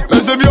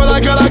Mes dhe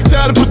vjolla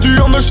karakter Për ty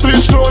jom dhe shtri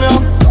shronja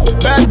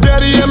Bad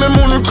daddy e me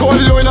mu në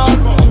kollojna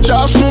Qa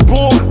është mu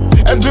bo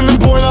E dy në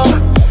bojna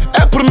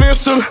E për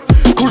nesër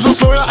Kush do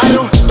slojna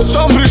ajo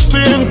Sa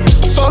mbrishtin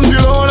Sa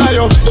ndiron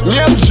ajo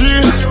Njem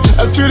gjin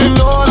E thyrin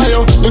non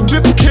ajo Në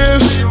dit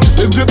kish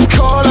Në dit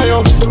ka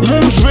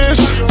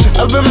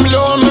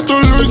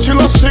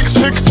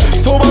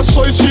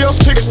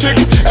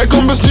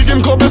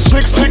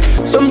snik snik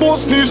se m'bo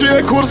snitch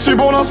e kur si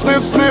bona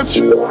snitch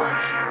snitch.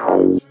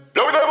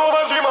 Luk dhe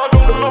boda gjima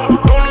donna,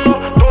 donna,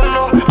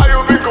 donna. Ajo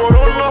pinko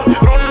ronna,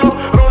 ronna,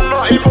 ronna.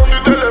 I bondi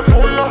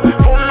telefonna,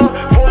 fonna,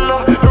 fonna.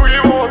 Luk I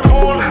vot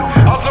fon,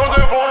 as luk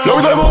dhe fonna. Luk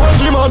dhe boda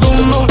gjima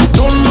donna,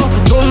 donna,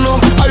 donna.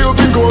 Ajo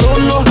pinko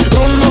ronna,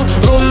 ronna,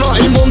 ronna.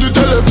 I bondi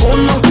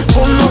telefonna,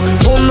 fonna,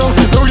 fonna.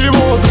 Luk I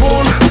vot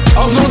fon,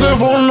 as luk dhe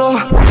fonna.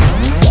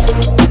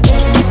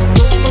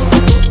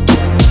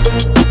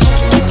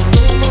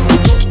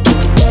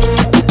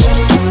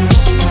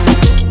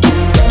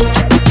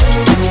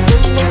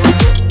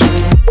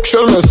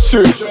 Kjell me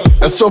sy,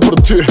 e so për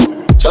ty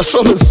Qa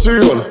shon me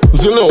syën,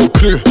 zile o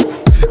kry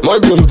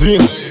Maj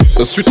blondin,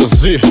 në sy të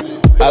zi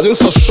Edhin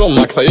sa shumë,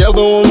 ma këtha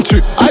edhe unë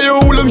ty Ajo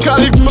ullën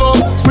karik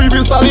mron,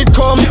 s'privi sa një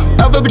kom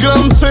Edhe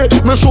t'grënë se,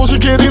 me sho që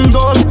keri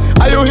ndon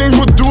Ajo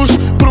hingu dush,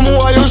 për mu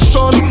ajo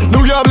shon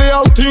Nuk ja ble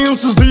altin,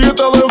 se s'dijet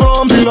edhe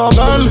vram Pina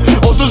ven,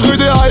 ose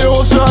shkujte ajo,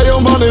 ose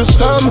ajo mba një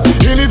stem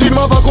Jeni ti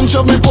ma tha kum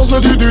qep me pos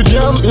me ty dy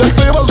djem Ja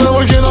ktheva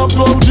zemër kena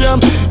plov djem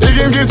I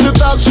kem kejt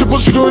citat që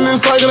po shkrujnë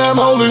Instagram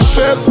Holy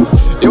shit,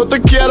 jo te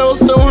quiero,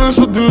 se unë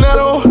shu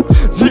dinero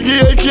Ziki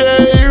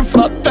a.k.a.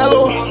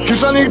 fratello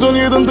Kisha një këto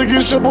njëtën të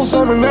kishe po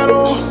sa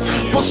minero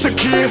Po se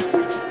ki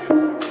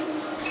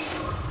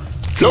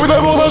Luk dhe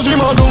boda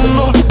gjima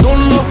donna,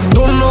 donna,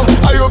 donna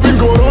Ajo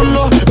pinko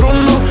ronna,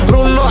 ronna,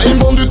 ronna I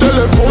mbon dy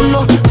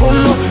telefonna,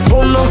 fonna,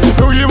 fonna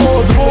Luk I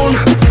vot fon,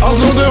 as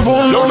nuk dhe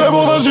fonna Luk dhe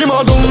boda gjima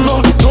donna,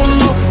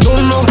 donna,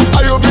 donna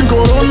Ajo pinko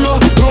ronna,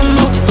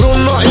 ronna,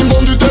 ronna I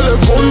mbon dy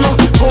telefonna,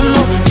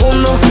 fonna,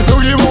 fonna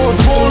Luk I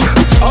vot fon,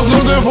 as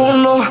nuk dhe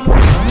fonna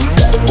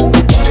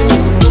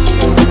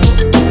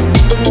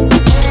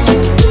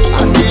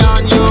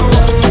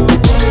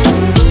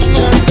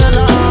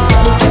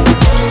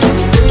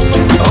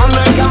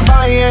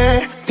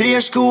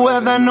Shku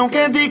edhe nuk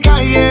e di ka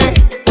je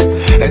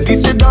E ti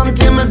si don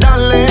ti me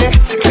dalle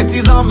Kaj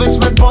ti dha veç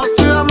me post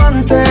ty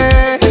amante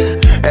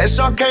E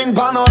sho kejt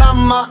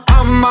panorama,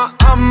 amma,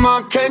 amma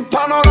Kejt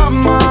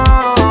panorama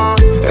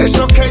E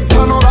sho kejt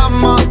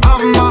panorama,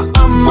 amma,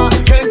 amma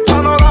Kejt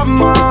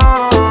panorama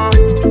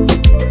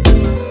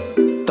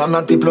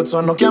Tana ti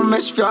plotso nuk janë me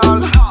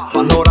shfjall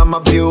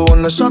Panorama view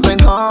në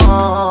shotajn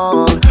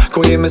han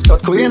Ku jemi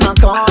sot, ku jena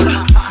kan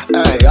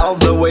Ey, all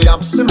the way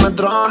up si me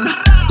dron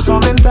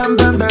Sonin tem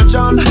bende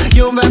gjon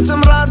Ju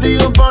vetëm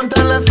radio për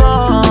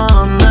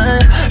telefon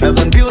Edhe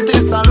në beauty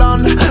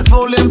salon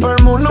Folin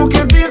për mu nuk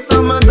e di sa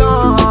me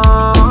don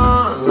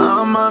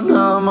Aman,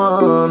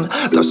 aman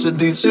Ta shë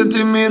di që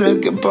ti mire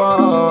ke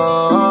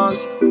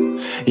pas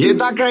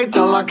Jeta krejt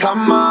alla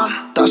kama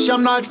Ta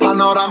shjam nalt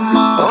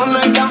panorama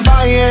Unë e kam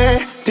faje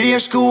Ti e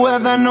shku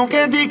edhe nuk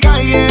e di ka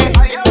je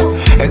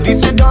E di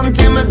si don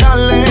ti me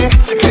dalle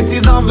Kaj ti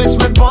dha veç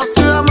me post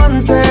ty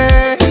amante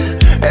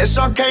E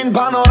sho kejt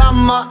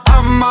panorama,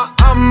 amma,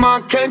 amma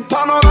Kejt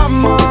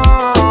panorama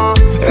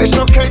E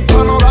sho kejt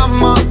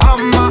panorama,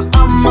 amma,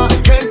 amma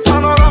Kejt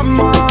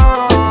panorama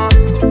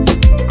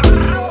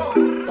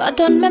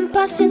Padon me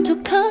m'pasin t'u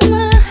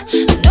kama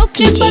Nuk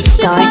DJ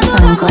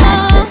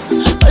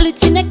StarSunglasses.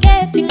 Policin e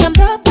keti nga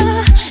mbrapa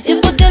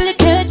I po deli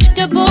ke që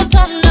ke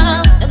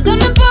botona Nuk do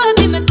në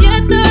poti me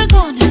tjetër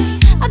kone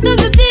Ata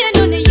se ti e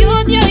njën e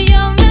jodja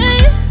jame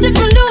Ti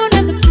po lune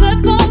dhe pse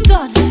po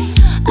m'done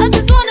I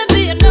just wanna be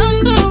your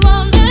number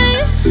one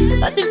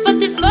Fati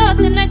fati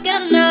fati në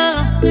kena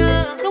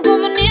Nuk o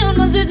më njën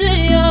më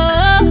zidhja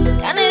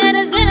Ka një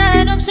herë zina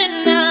e nuk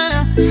shina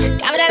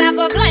Kamre na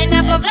po plajna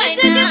Dhe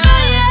që ke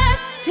faje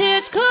Ti e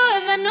shku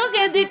edhe nuk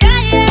e di ka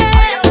je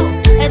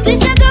E ti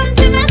që dom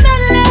ti me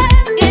dalle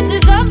Kejti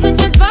dhopë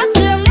që t'pas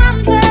të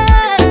amante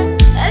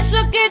E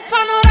sho kejt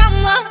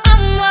panorama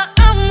Amma,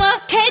 amma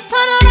Kejt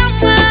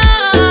panorama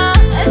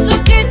E sho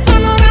kejt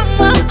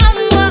panorama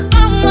Amma,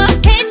 amma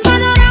Kejt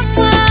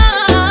panorama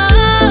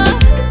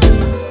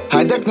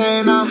Hajde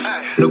knena,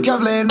 nuk ja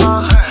vlena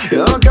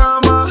Jo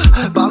kama,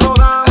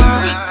 panorama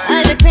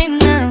Hajde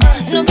knena,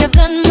 nuk ja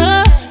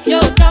vlena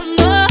Jo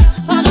kama,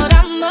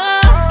 panorama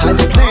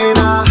Hajde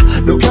knena,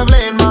 nuk ja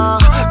vlena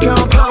Jo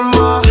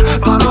kama,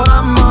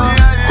 panorama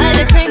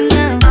Hajde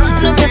knena,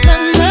 nuk ja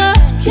vlena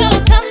Jo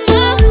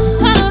kama,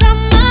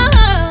 panorama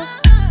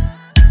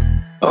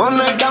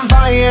Unë e kam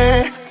faje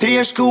Ti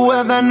e shku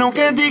edhe nuk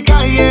e di ka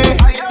je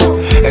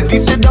E ti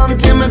si don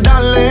ti me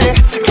dalle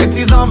Kaj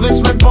ti dha veç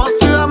me post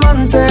ty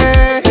amante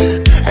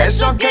E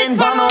sho kejt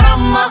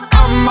panorama,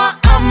 amma,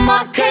 amma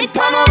Kejt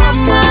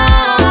panorama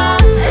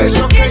E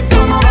sho kejt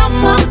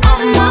panorama,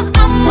 amma,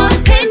 amma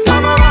Kejt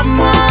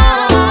panorama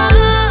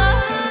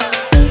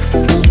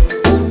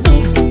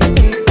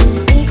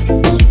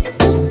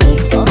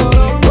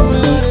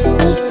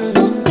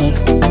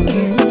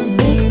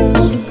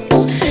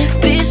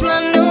Pishma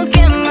nuk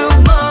e me u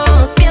bo,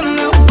 s'ke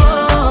me u bo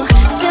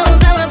Që unë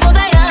zemre po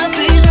da ja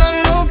Pishma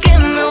nuk e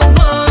me u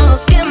bo,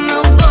 s'ke me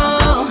u bo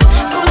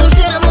Kur du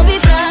shtyra mu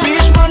vitra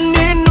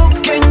Pishmani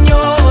nuk e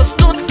njo,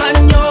 s'tu ta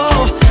njo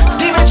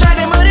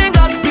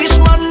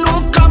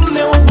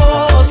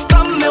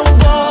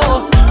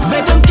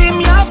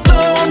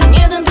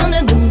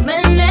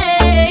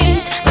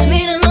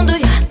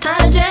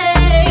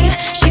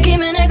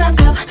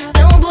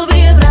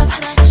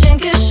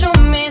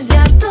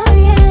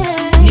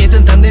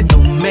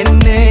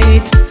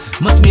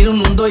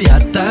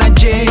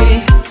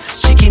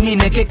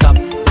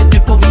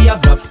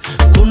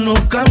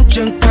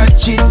qenë ka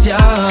qisja.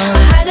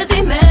 Hajde ti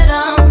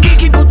meram,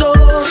 Ikin kudo,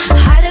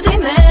 hajde ti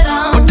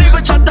meram, për ty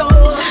për qado,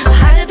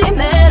 hajde ti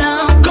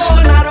meram,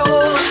 kohën haro.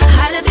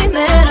 hajde ti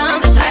meram,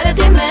 hajde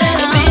ti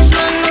meram.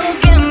 Pishma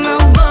nuk e me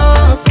u bo,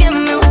 s'ke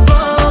me u bo,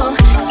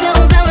 që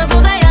unë zemre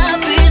po ta jap.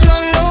 Pishma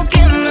nuk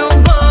e me u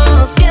bo,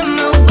 s'ke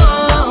me u bo,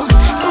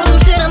 kur du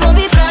shtira mo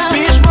vitra.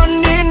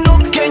 Pishmani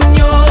nuk e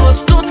njo,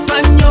 s'tut pa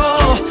njo,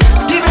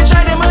 ti veç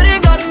hajde më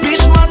regat.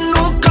 Pishma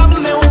nuk kam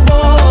me u bo,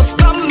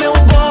 s'kam me u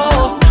bo,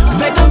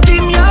 vetëm ti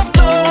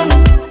mjafton.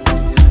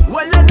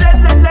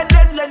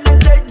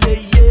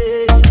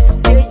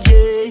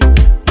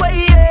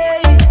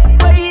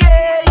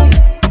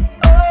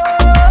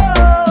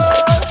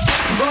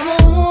 Bomo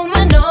u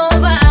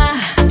menova,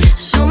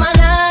 shumë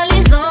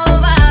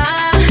analizova,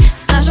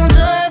 sa shumë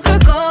të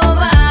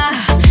kërkova,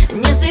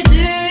 një si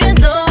ty e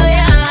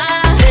doja.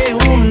 E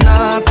unë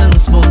natën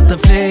s'po të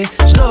flej,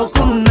 qdo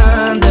ku në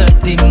ndër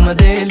ti më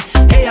del.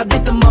 Eja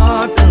ditë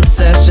martën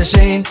se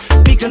sheshen,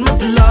 pikën më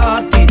të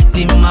lati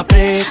ti ma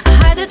prej.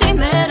 Hajde ti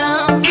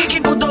meram,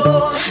 Ikin kudo,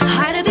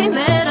 hajde ti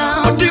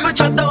meram, për ty për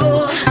qado,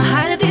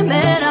 hajde ti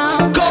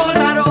meram, kohën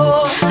haro.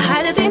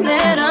 hajde ti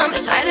meram,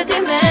 hajde ti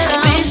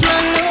meram. Pishma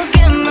nuk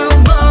e me u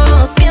bo,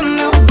 s'ke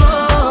me u bo,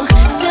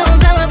 që unë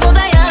zemre po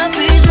ta jap.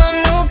 Pishma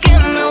nuk e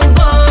me u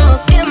bo,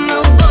 s'ke me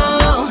u bo,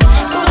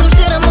 kur du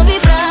shtira mo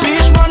vitra.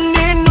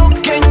 Pishmani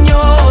nuk e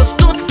njo,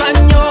 s'tut pa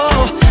njo,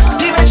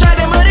 ti veç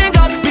hajde më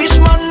regat.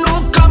 Pishma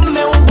nuk kam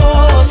me u bo,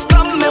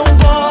 s'kam me u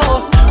bo,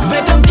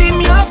 vetëm ti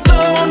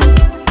mjafton.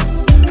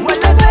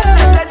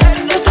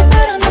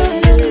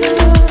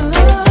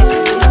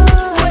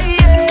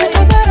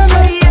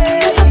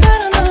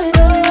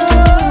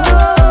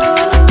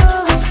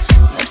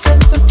 Nëse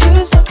për ty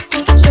sa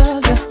kur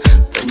gjagja,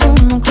 për mu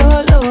nuk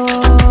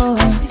kaloj.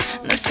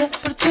 Nëse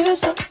për ty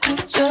sa kur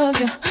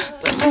gjagja,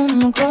 për mu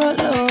nuk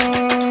kaloj.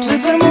 Ty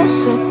për mu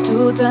sa tu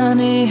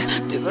tani,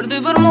 ty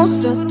për mu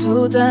sa tu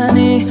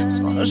tani.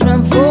 S'mo nësh me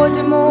m'fol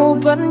ti mu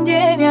për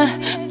ndjenja,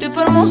 ty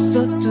për mu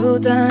sa tu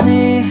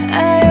tani.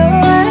 Ajo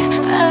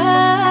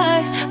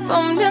aj, po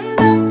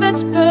m'lëndëm veç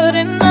për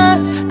i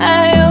nat.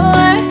 Ajo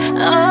aj,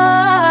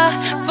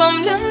 po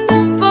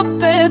m'lëndëm po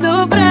pedo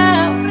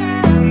brau.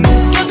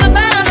 Io sono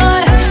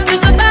paranoid,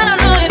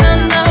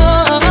 no,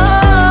 no.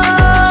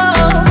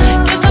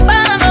 Io sono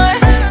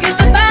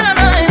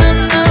paranoid,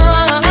 no,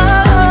 no.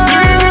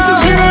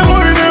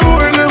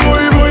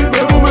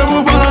 Bevu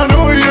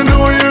paranoia,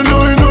 noia,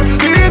 noi, noi.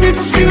 Ti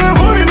dici che ne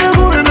vuoi,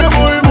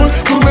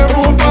 come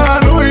vuoi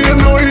paranoia,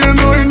 noia,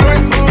 noi, noi.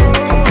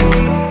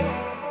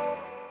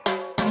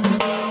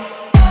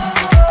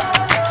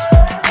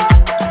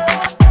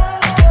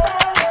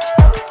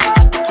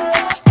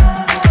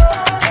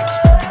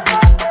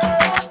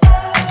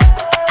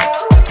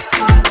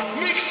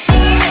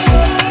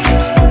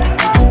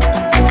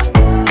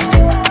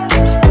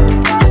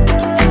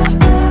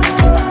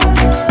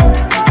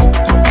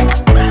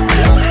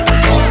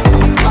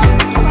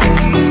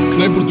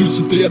 Knaj për ty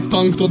si ti e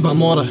tan këto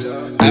damare.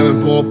 E me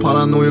bo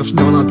paranoja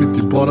shnjana pi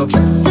ti para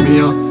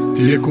mia.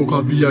 Ti e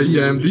koka via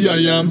jem, dia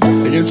jem.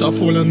 E gjen qa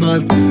folën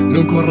nalt,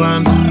 nuk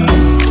korren.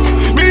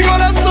 Mi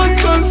corazon,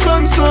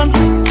 son.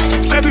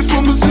 Se ti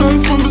s'fon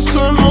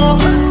besën, mo.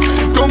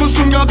 Kom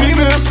shumë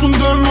gabime e s'fon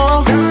dën, mo.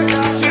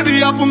 Se ti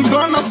ja po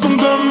m'dën, as s'fon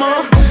dën, mo.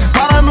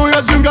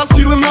 Paranoja gjën nga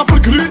silën nga për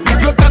kry.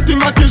 Lëter ti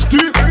ma kesh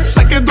ty,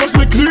 se ke dosh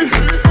me kry.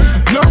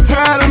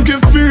 Lëter m'ke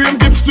thy,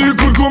 m'ke pështy.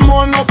 Kur ku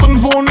mon notën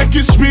vonë e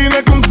kis shpin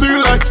e kom thy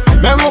like.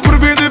 Me mo për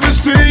vete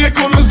veshti e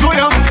kon me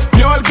zoja.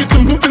 Fjall kitë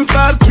m'hupin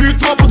sa e ty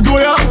t'ma pot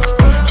goja.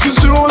 Kështë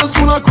shirone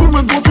s'puna kur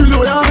me do t'y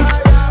loja.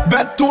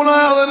 Bet tona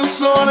edhe në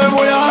sën e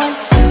voja.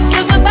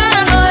 Io sono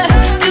paranoid,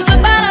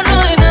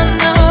 no,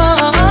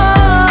 no.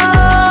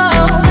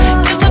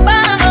 Io sono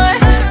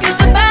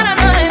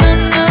paranoid,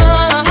 no,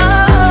 no.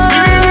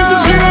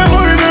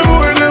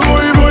 Ne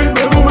vuoi.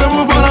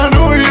 Bevu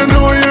paranoia,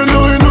 noia,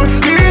 noi, noi.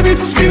 Ti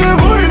dici che ne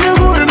vuoi,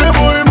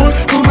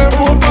 come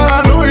vuoi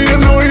paranoia,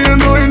 noia,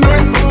 noi,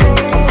 noi.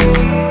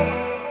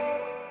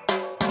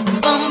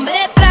 Bombe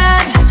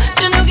prave,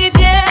 që nuk I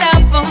tjera.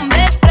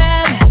 Bombe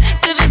prave,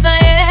 që veç ta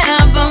jena.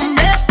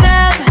 Bombe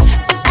prave,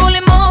 që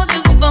s'foli mo, që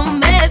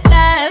s'bombe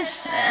flash.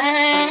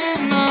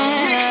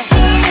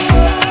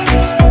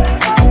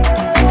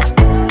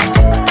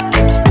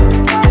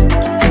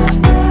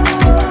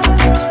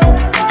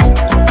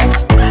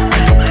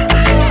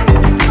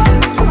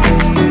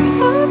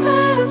 Vuoi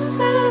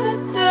pareseve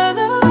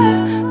todo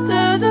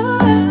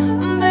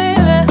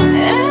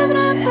baby.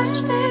 Emra për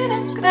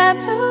shpirën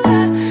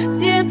gratue,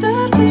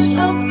 tjetër kush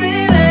do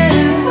pire.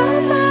 Vuoi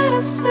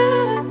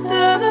pareseve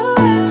todo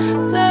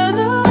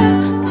baby.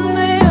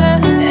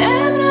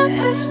 Emra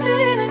për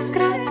shpirën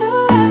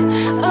gratue,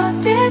 o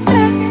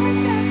tjetër.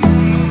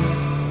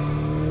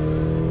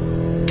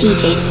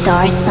 DJ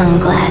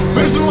StarSunglasses.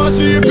 Besu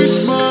që je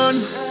pishman,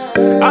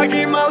 a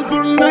ki mal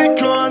për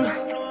nejkon.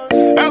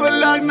 Edhe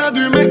lag na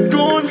dy me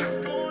kon.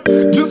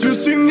 Gjithë që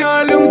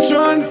sinjale më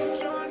qën.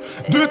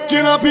 Dyt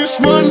kena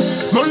pishman.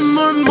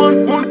 Mon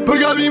për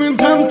gavimin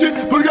tem ti,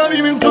 për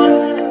gavimin ton.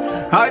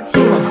 Hajtë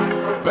cuma,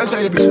 veç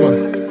a je pishman.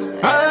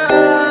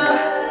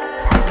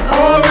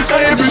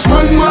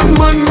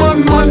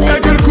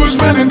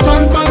 velin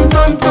ton ton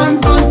ton ton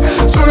ton.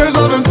 Sune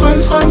zaven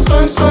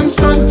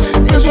son.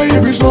 Veç a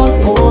jepi shmon,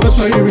 po veç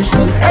a jepi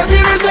shmon. E ti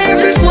veç a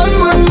jepi shmon,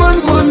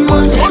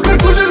 mon. O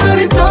kërkush e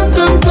velin ton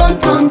ton ton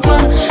ton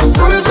ton.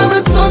 Sune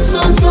zaven son.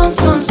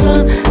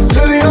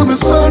 Seni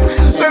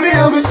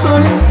jam e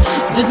son.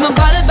 Dyt më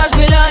kallet bashkë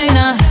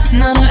bilajna,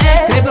 nana e.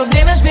 Krej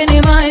probleme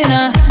shpini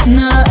majna,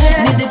 nana e.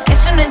 Një dit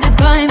keshëm, një dit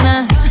kajna,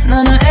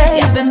 nana e.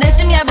 Ja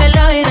pëndeshim, ja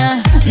belojna,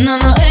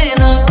 nana e.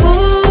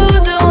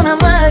 Du una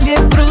maghe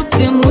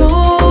brutti mu.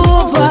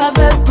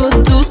 Vabbè, po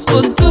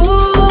tu,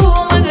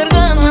 ma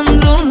kërgan më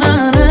ndruna.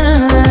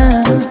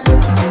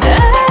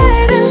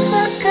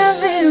 Resa ka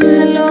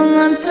vime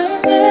longan të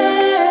nje.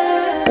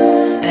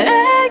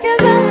 Ke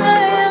zemra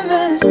jem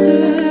veç ty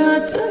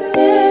atë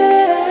nje.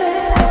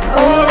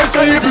 Veç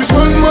a jepi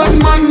shmon,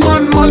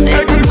 mon.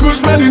 E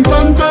kërkush velin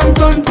ton.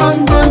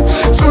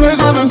 Sune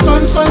zaven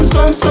son.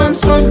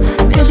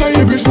 Veç a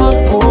jepi shmon,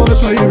 po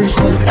veç a jepi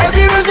shmon. E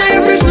ti veç a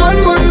jepi shmon,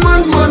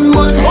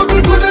 mon. O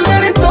kërkush e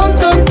velin ton.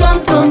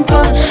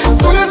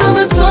 Sune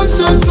zaven son.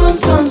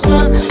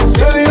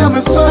 Seni jam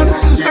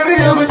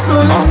e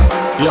son.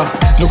 Ja,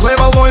 nuk lej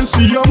valojnë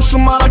si jom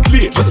shumë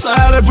marakli. Që se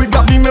here bëj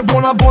gabime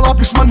bona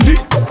pish ma nli.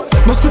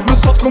 Mos tip me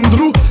sot kom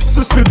dru,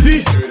 se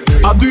s'pedi.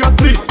 A 2 a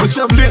 3, me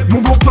që vlet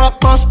mu bo prap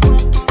pash.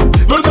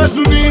 Vërdesh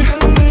du një,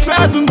 se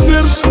e të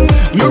nëzirsh.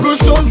 Nuk o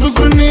shonë zës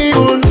me një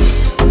ull.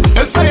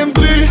 E se jem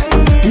 3,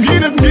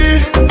 nginet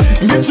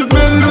ngi që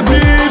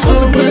t'melodi. Shtë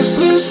se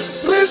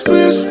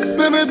prish,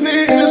 me me t'ni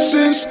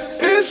ish.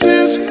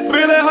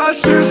 Vire ha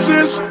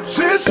shish.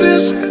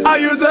 A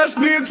ju dash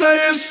një qa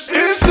ish.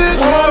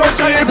 Veç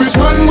a jepi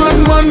shmon.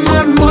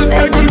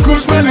 E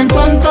kërkush velin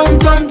ton.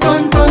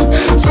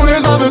 Sune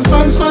zaven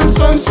son.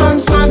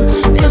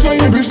 Veç a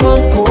jepi shmon,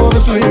 po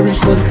veç a jepi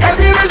shmon. E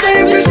ti veç a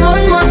jepi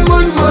shmon,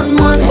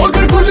 mon. O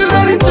kërkush e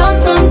velin ton.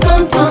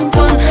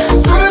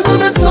 Sune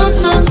zaven son.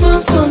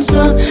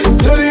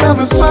 Seni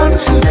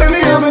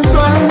jam e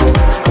son.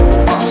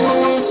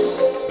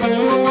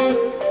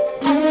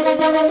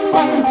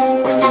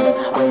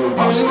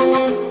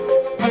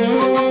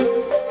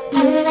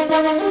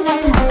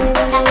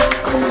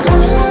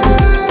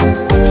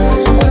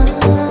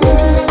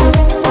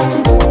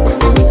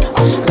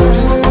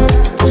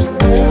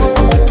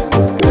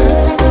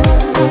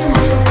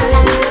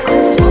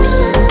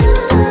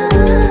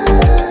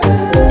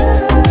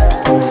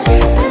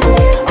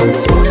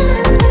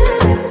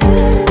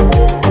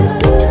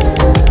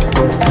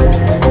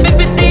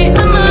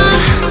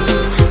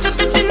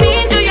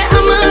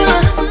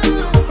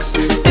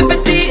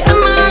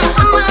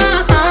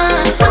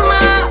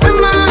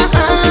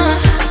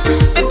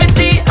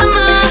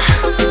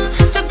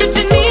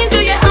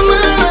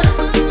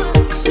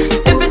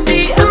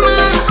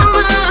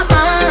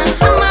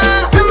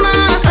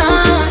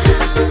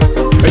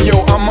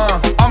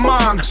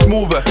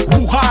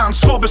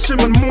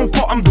 Besimën mu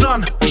po am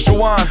dën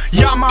Zhuan,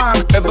 ja man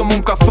Edhe mu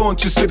m'ka thonë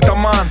që sir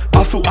kaman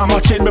A thu ama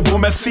qenë me bu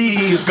me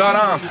thirë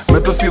Garan, me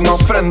të s'il non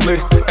friendly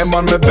E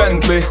man me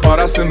Bentley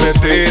Para se me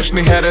desh,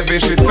 një herë e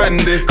veshit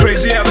Fendi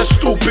Crazy edhe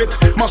stupid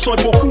Masoj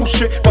po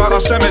hushi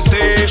Para se me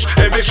desh,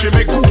 e veshi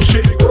me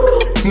Gucci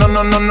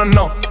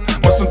No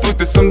Mos në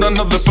fruti së ndën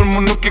edhe për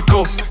mu nuk i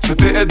ko Se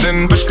ti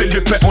edin, veç ti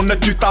lype, unë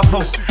e ty ta dho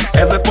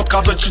Edhe po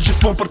t'ka dhe që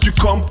gjithmon për ty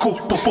kom ku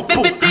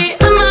Baby ti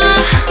ama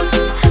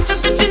Që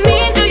të që një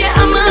gjoja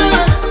ama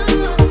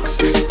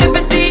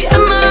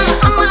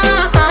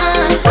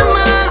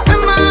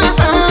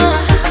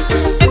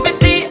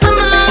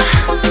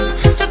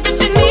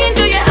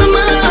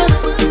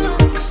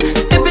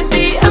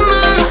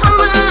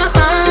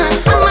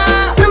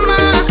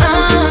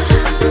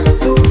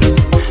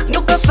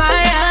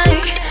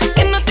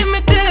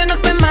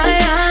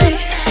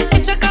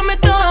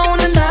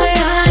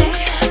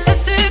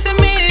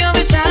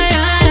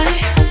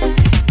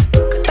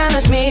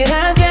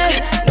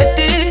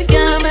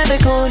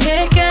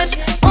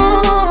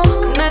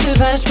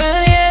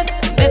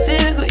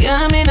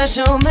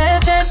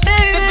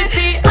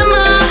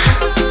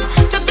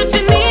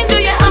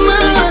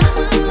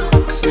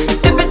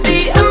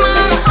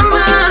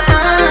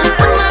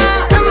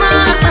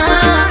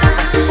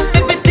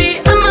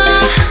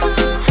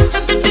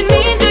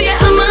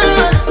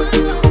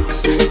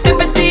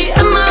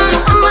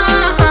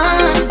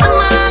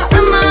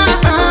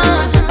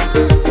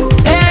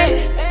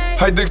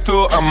Hajde këtu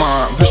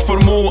aman, vesh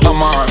për mu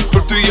aman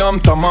Për ty jam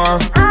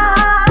taman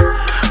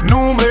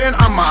Numrin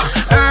aman,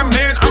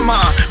 emnin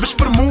aman Vesh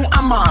për mu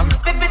aman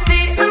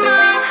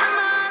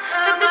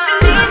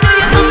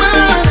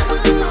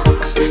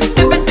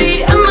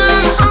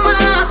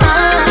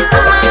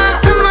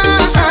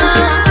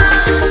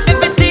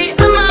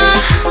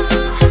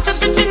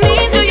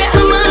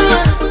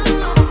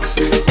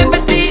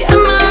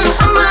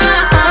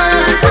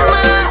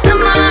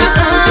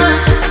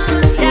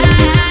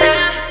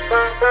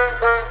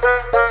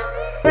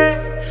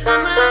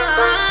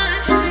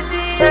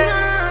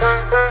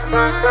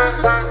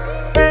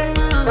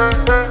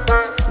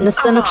Në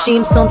Nëse nuk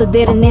shim son të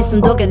deri nisëm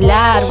do këtë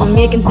larë Po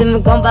mjekin si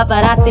më kom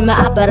paparazzi me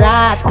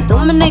aparat Këtu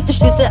më nejtë të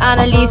shty se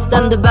analista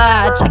në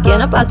debat Qa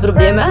kena pas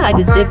probleme,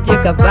 hajde gjithë t'ju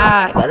ka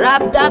pak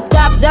Rap, tap,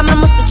 tap, zemër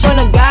mës të qoj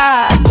në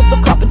gat Këtu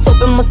kapit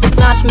copin mës të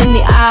knaq me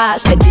një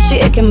ash E di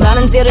që e kem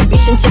ranën zjerë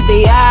bishin që të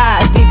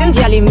jash Ditin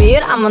djali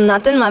mirë, ama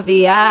natën ma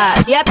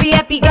vijash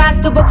Jepi gas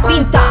të bok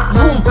finta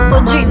Vum, po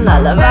gjitë në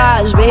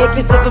lavash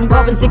Behekli se fëm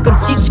kopin si kër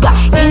qiqka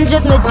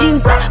Injet me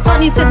gjinsa,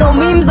 fani se do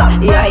mimza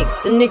Jajk,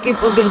 se niki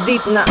po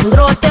gërditna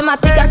Ndrohet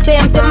tematika,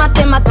 kthejem te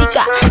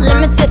matematika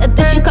Limited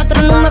edition,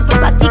 4 nume për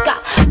patika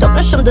Top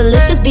në shumë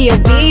delicious,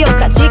 bio,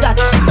 ka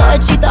qikat So e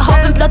qita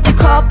hopin plot i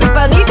kopi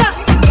panika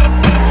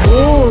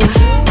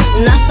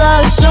Nashta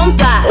është shumë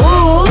pa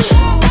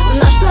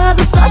Nashta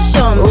edhe sa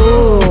shumë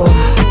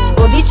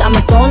S'po di qa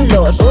me ton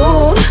losh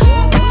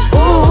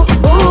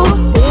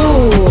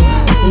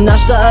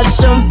Nashta është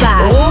shumë pa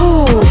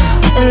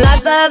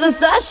Nashta edhe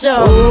sa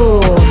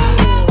shumë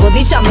S'po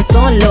di qa me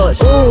ton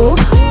losh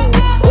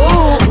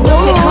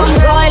Nuk e kam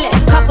gajle,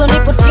 kapën i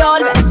për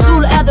fjallve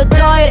Zull edhe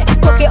dajre,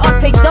 koke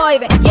art pej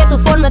dajve Jetu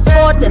formet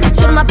forten,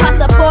 qërë ma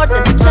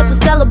pasaporten Shetu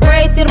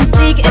celebrate, thirë më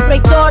thik e prej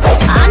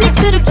torten Anje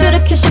këqyre,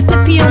 këshë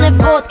pipi unë e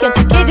vodken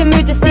Kejti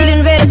myti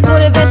stilin veres,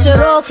 kur e veshe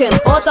roken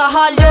Ota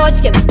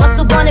haloqken,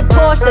 masu bane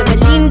poshten Me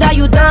Linda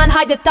Judan,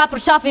 hajde ta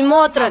për qafi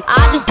motrën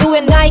I just do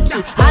it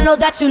Nike, I know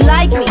that you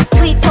like me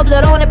Sweet,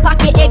 Toblerone,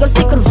 pak e egor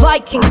si kër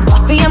Viking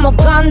Kafi e mo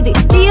Gandhi,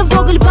 ti e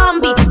vogël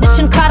Bambi Në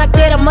qën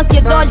karaktere, mës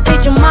je doll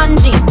pej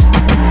Jumanji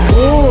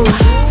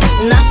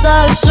Nashta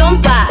është shumë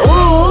pa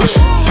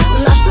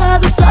Nashta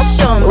edhe sa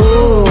shumë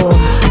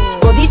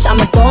S'po di qa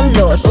me ton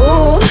losh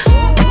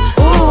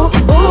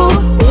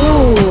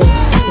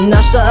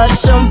Nashta është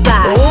shumë pa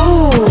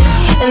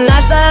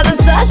Nashta edhe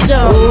sa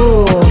shumë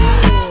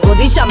S'po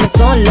di qa me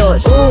ton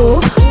losh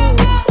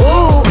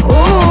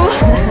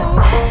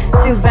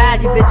Too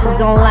bad you bitches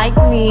don't like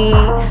me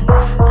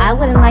I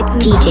wouldn't like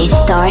me DJ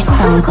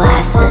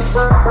StarSunglasses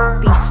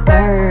Be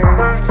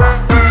scared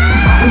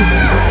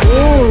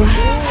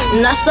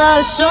Nashta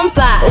është shumë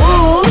pa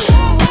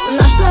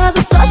Nashta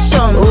edhe sa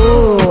shumë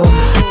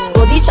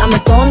S'po di qa me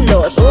ton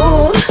losh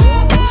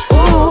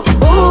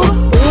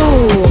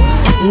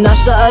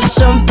Nashta është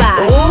shumë pa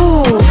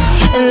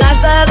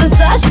Nashta edhe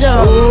sa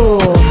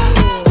shumë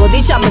S'po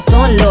di qa me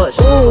ton losh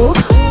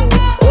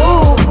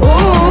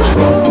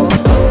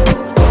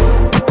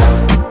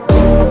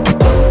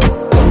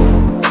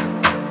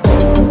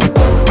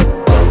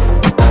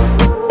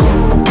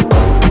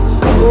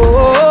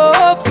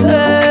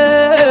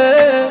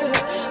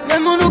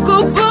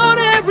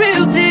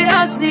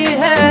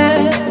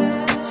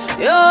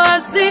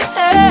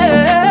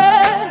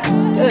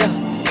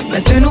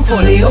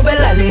Foli o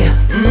bellali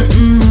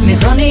Mi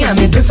thoni jam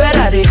I dy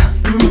Ferrari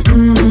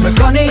Me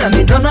koni jam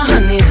I dona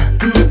hani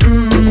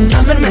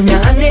Kamer me nja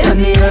hani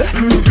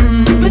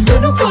Me ty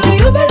nuk foli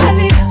o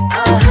bellali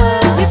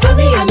Mi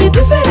thoni jam I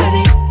dy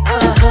Ferrari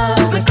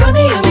Me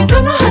koni jam I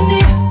dona hani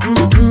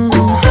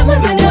Kamer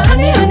me nja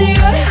hani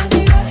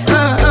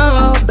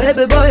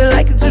Baby boy you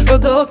like it qysh po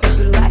dok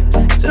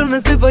Qër me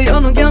si po jo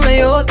nuk jam me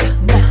jot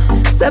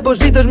Se po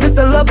shqitësh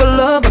Mr.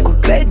 Love Kur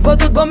plejt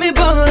fotot po mi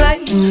po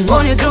like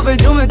On je trupe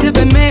gjume ti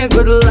pe me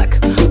good luck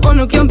On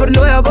nuk jom për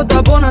loja po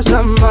ta bona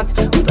shamat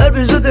Për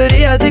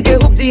bijutëria ti ke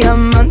hup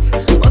diamant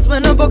Mos me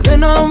në po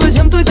këthena unë veç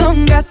jam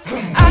tujton gas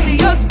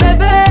Adios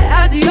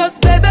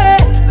bebe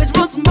Veç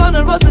mos m'bo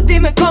nervos se ti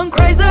me kon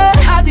crazy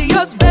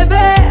Adios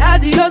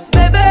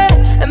bebe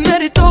E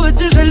meritove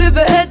që shë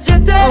lyve e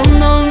gjete Oh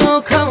no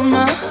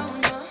kalma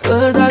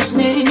Për dash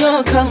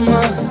një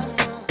kalma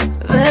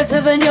Veç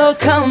edhe një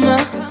kalma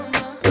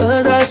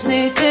Për dash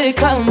një ti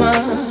kalma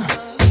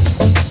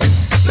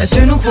Me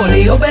ty nuk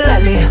foli o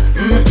bellali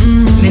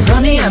Mi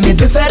thoni jam I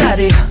dy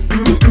Ferrari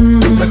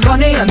Me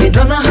koni jam I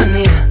dona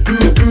hani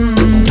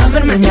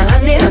Kamer me nja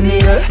hani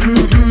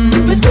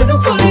Me ty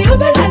nuk foli o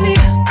bellali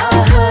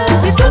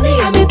Mi thoni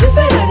jam I dy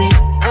Ferrari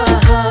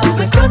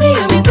Me koni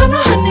jam I dona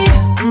hani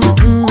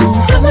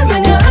Kamer me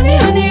nja hani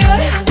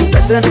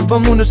Peshe nuk po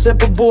mu nëse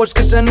po bosh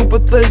Keshe nuk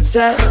po t'fëll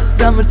qaj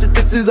Zamër që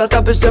ti syza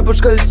ta peshe po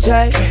shkëll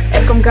qaj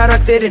E kom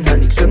karakterin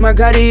hani Këshur ma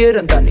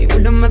karierën tani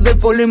Ullëm edhe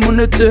foli mu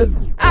në ty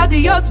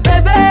Adios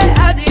bebe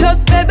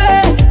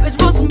Veç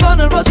mos m'bo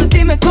nervos se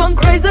ti me kon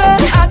crazy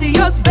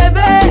Adios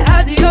bebe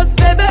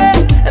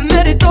E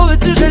meritove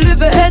që shë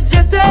lyve e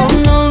gjete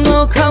Oh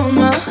no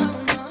kalma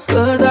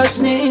Për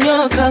dash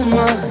një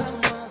kalma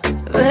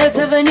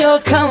Veç edhe një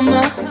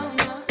kalma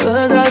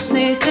Për dash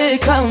një ti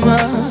kalma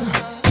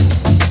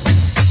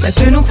Me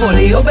ty nuk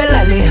foli o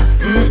bellali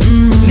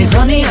Mi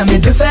thoni jam I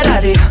dy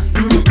Ferrari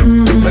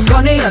Me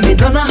koni jam I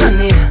dona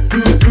hani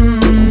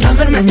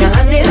Kamer me nja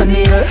hani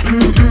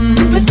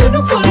Me ty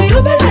nuk foli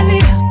o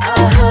bellali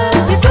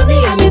Mi thoni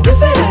jam I dy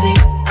Ferrari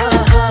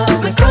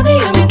Me koni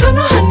jam I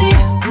dona hani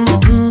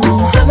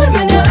Kamer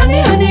me nja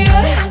hani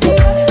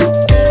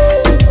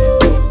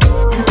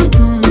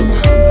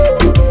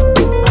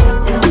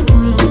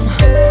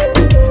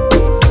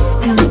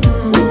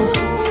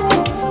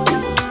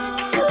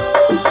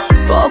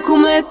Po ku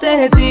me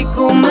te, ti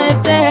ku me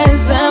te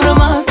Zemrë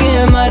ma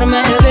ke marrë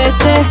me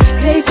vete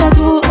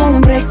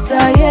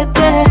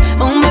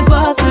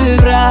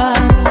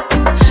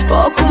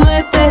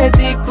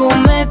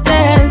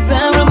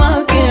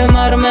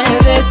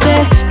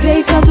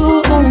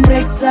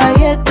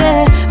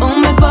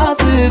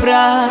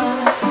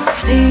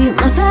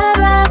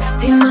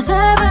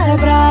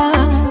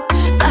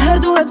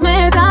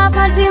me ta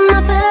fal ti ma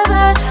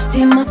theve,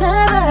 ti ma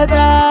theve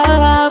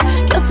brav.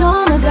 Kjo so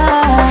me da,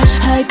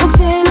 hajt më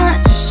kthena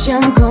qysh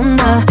jam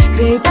konda.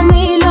 Krejta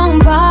milon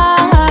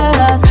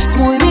paras,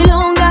 s'muj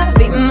milon nga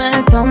bime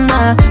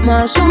tona.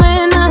 Ma shumë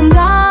e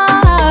nënda,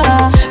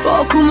 po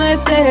ku me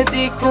te,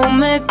 ti ku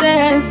me te.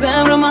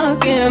 Zemrë ma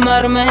ke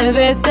marrë me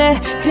vete.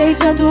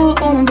 Krejt qa tu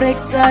unë brek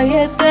sa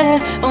jete,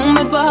 unë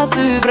me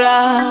pasy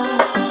brav.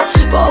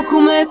 Po ku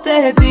me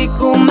te, ti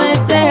ku me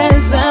te.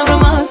 Zemrë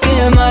ma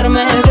ke marrë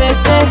me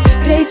vete.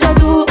 Krejt qa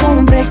tu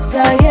unë brek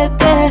sa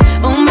jete,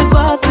 unë me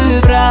pasy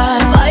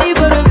brav. Pa i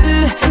bërë ty,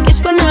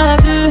 kish për në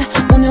ty.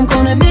 Unë jam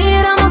kone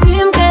mira, ma ti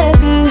m'ke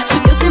ty.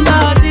 Jo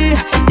simpati,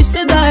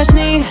 ishte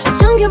dashni.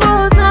 Qëm ke bo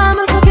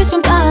zemrë, sa ke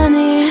qëm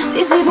tani.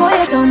 Ti si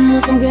bojeton,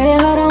 mos m'ke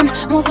haram.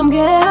 Mos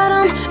m'ke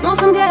haram,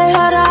 mos m'ke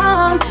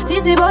haram.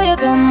 Ti si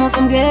bojeton, mos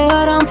m'ke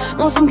haram.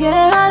 Mos m'ke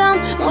haram,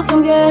 mos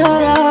m'ke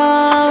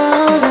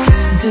haram.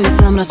 Dy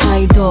zemra qa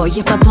i do,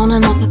 je pa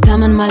tonen ose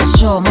temen me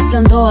lësho. Mos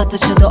lëndo atë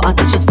që do,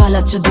 atë që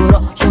t'falet që duro.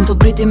 Jom të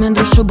briti me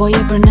ndryshu,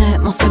 boje për ne,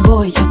 mos e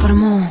boj, jo për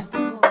mu.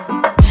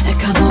 E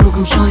ka do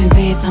rrugëm shojnë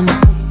vetëm,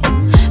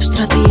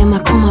 shtrati jem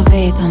akoma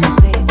vetëm.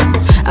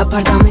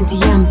 Apartamenti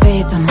jem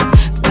vetëm,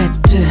 t'pret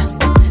ty,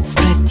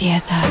 s'pret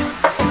tjetër.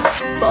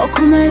 Po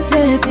ku me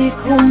te, ti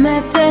ku me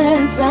te.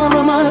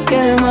 Zemrë ma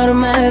ke marrë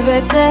me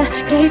vete.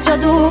 Krejt qa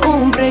du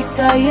unë brek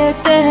sa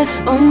jete,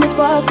 unë me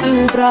t'pasy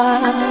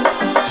brav.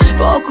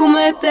 Po ku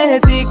me te,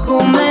 ti ku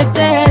me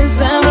te.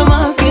 Zemrë ma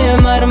ke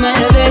marrë me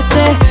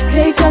vete.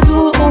 Krejt qa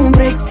du unë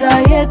brek sa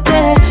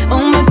jete,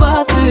 unë me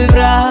pasy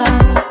brav.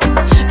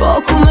 Po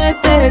ku me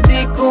te,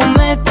 ti ku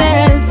me te.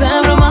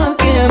 Zemrë ma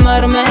ke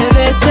marrë me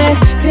vete.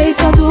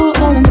 Krejt qa du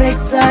unë brek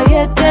sa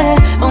jete,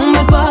 unë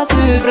me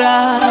pasy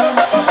brav.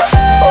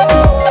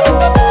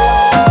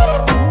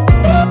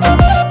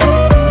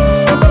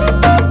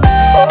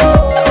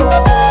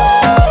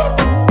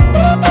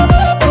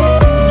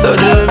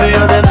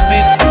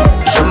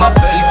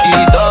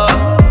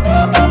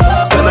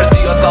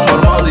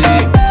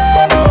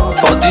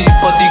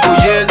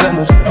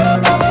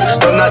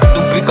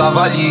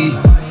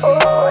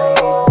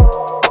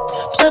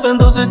 Pse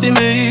vendose ti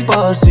me ik pa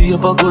arsye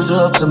pa kur që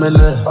pse me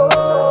le.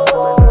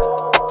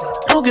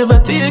 Rrugëve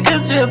ti e ke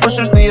zgjedh, po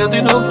shoshnia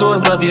ti nuk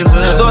dojnë pra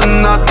vjeve. Shdo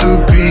nat t'u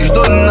pi,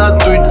 shdo nat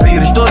t'u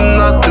t'thirë, shdo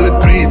nat t'u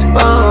t'prit.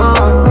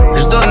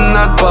 Shdo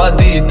nat pa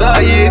dita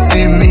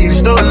jeti mirë,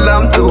 shdo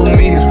lam t'u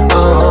mirë.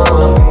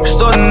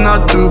 Shdo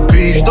nat t'u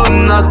pi, shdo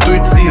nat t'u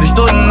t'thirë,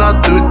 shdo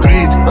nat t'u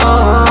t'prit.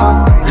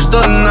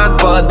 Shdo nat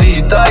pa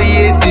dita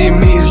jeti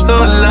mirë, shdo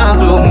lam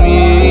t'u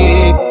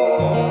mirë.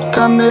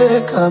 Kame,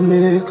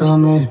 kame,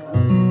 kame,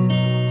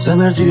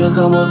 zemër ty e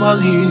ka më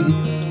vali.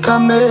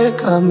 Kame,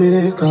 kame,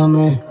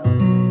 kame,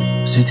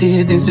 se ti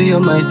e din se jo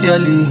ma i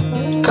tjali.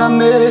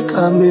 Kame,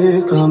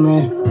 kame, kame,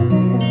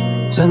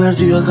 zemër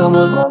ty e ka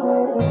më vali.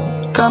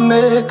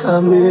 Kame,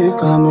 kame,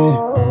 kame,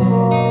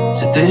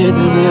 se ti e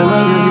din se jo ma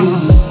i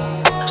tjali.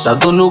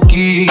 Sakto nuk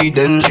i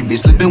den, she be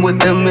sleeping with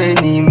them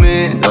many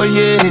men, oh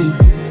yeah.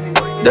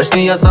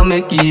 Dashnia sa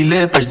me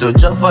kile, për shdo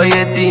qafa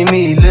jeti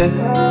mile.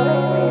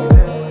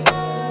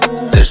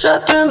 Desha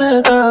ty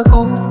me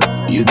taku,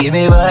 you give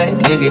me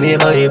vibe, you give me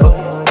vibe.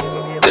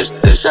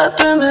 Desha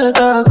ty me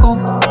taku,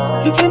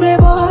 you give me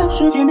vibe,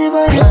 you give me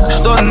vibe.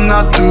 Shdo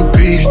nat t'u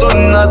pi, shdo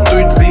nat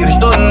t'u t'thirë,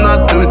 shdo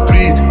nat t'u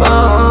t'prit.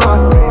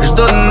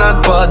 Shdo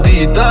nat pa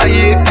dita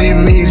jeti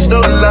mirë,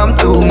 shdo lam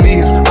t'u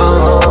mirë.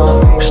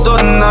 Shdo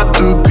nat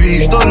t'u pi,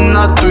 shdo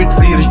nat t'u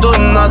t'thirë, shdo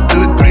nat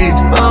t'u t'prit.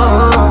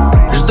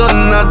 Shdo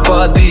nat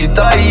pa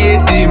dita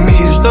jeti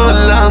mirë, shdo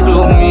lam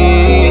t'u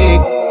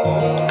mirë.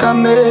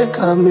 Kame,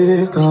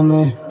 kame,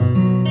 kame,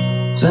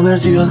 zemër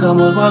ty e ka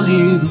më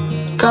vali.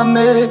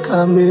 Kame,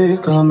 kame,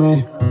 kame,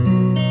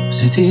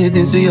 se ti e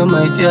din se jo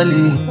ma i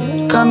tjali.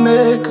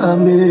 Kame,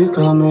 kame,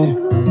 kame,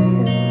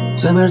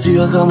 zemër ty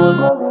e ka më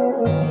vali.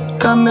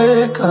 Kame,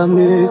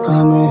 kame,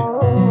 kame,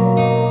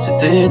 se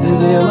ti e din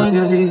se jo ma i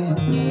tjali.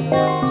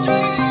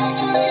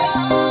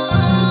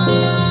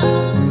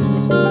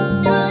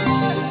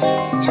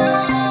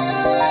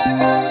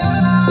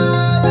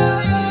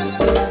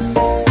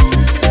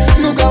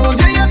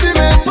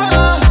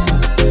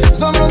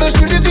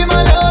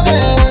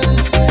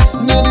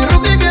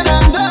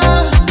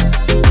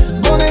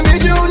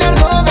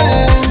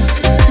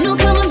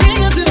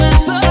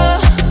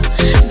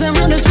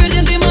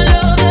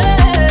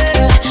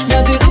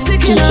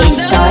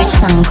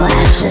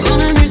 StarSunglasses.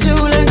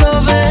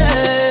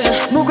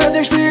 Nuk ka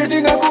tek shpirti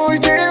nga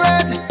kujti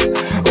vet.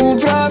 Unë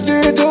prap ty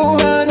du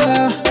hala.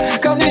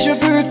 Kam një që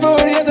pyt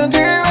për jetën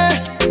time.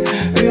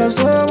 Ja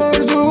së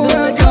vërdu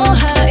Nëse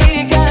koha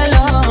i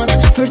kalon,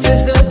 për të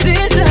çdo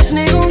ditë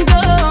tashni unë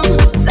dom.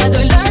 Sa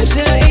do larg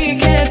që i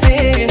ke ti,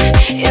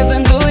 je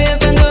pendu e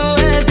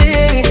ti.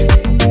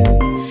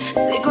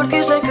 Sigur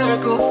t'kishe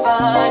kërku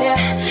falje,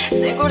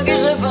 sigur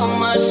t'kishe bë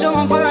ma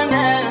shumë për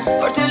ne.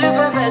 Por ty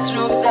lype veç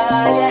nuk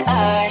dalje,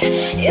 aj,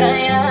 ja,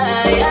 ja,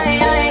 ja,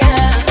 ja,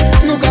 ja.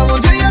 Nuk ka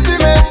mund të jetë ty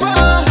me pa.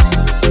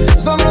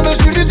 Zemrën dhe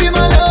shpirti ti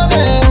ma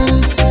lodhe.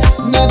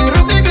 Na di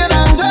rrug t'i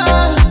kena nda.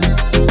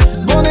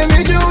 Bone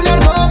mirë që u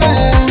largove.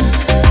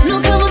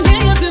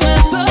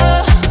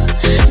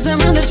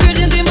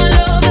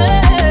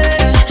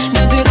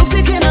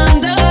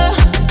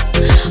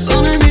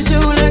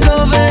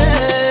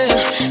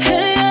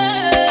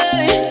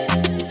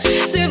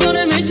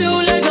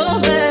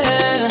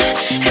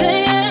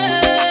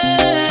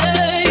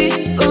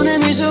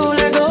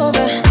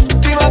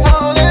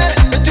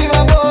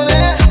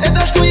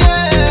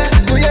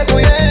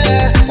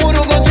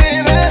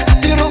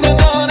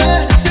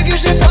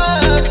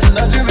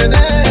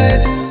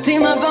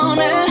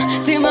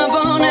 ti ma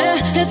bone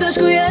e tash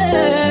ku je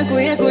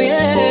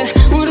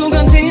unë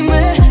rrugën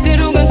time, ti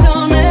rrugën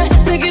tone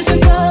se kishe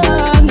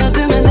fat në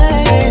ty me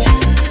nejt.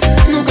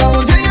 Nuk ka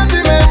mundinja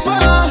ty me pa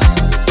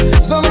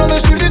Zemrën dhe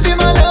shpirti ti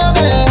ma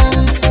lave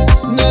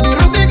Në di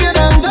rrug ti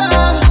kena nda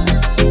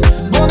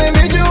Bone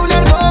mirë që u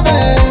largove.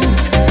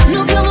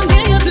 Nuk ka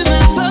mundinja ty me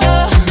pa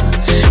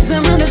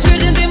Zemrën dhe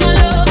shpirtin ti ma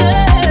lave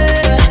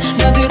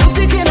Në di rrug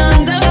ti kena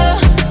nda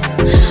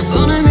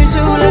Bone mirë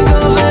që u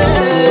largove.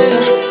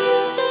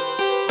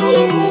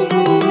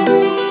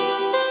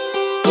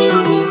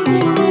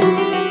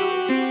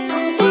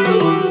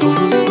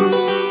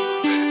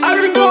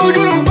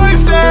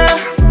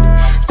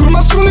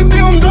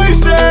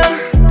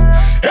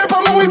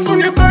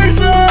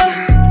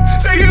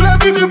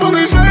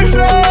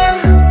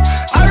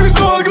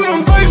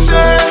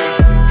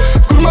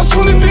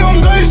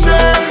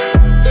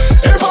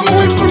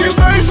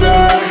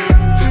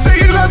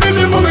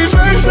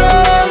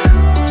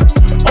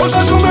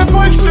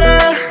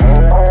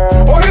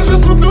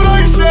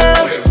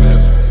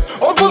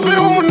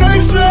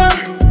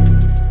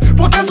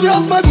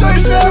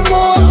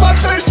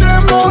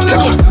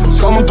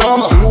 S'ka më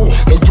drama,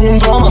 nuk du në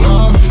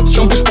drama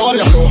S'qom t'i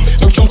shparja,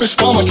 nuk qom t'i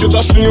shpama Kjo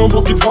dashni u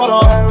bo pit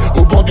vara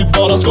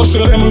S'ka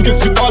shire më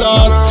n'ket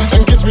svitalat E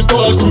n'ket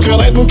svitalat, ku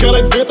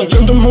m'kerajt vetën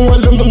Lëndëm mu e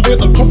lëndëm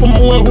vetën Pupë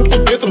mu e hup të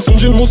vetën Se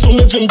m'gjin mu s'u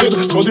në gjin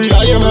vetën S'kodi ja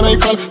jeme nej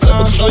kan Se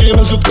për t'sha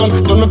jeme zhut kan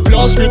Do me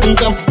plas shpirtin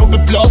tem Do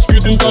me plas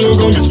shpirtin ta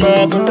nuk on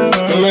gismet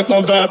Në met na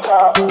vet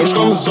Nuk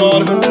shko më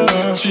zor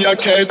Qia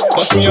kejt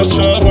Dashnia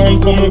qërën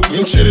Po mu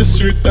Min qiri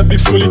syt E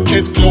di fulli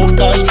kejt Flok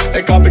tash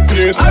E ka pe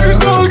kryt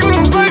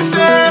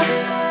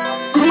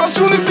Kur mas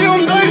qunit ti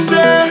unë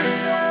dajshe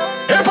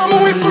E pa mu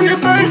i cun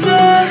jetajshe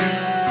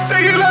Se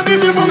i radi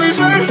që po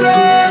nëjsheshe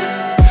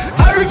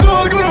A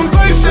kujtohet kur unë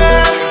dajshe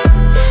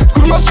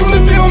Kur mas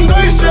qunit ti unë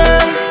dajshe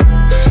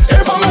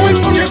E pa mu i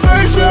cun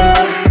jetajshe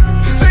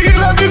Se i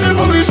radi që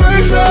po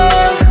nëjsheshe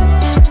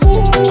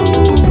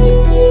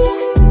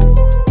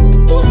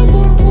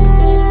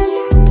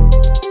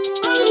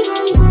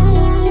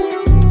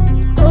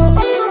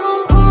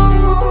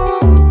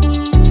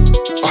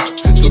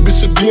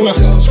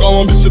S'ka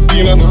më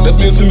bisedime, let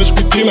mesin me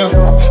shpitime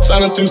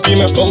Senën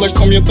t'intime, pëlle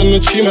kom jetën në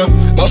qime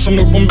Nashëm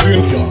nuk po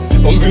m'vyn,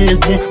 po m'vyn një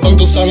gum Dëm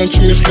të senën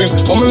që mi shkrim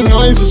Po me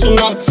nëjnë që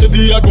sunat, se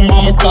dija ku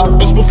ma më kat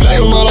Bes po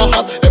flejën ma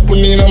rahat, e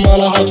punine ma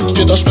rahat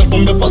Gjeta shpesh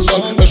po m'be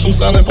fason, me shumë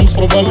sene po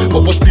m'sprovan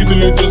Po po shpiti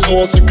nuk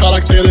përzohen, se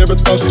karakteri e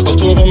beton Pas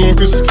prova më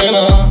kësë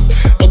s'kena,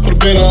 po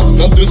t'përbina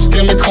Në dy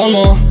s'kemi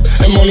kama,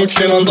 e ma nuk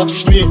jena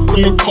ndashni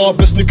Kur nuk ka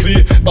bes një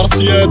kri,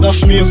 barësia e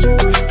dashnis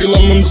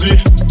Fillan më nëzi,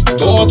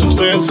 do të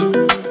zez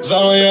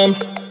Zara jem,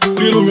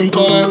 ti rrugën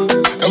tone,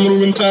 em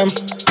rrugën tem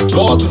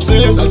Do të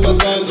zez,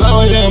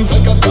 zara jem, ti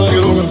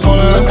rrugën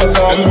tone,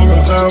 em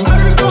rrugën tem A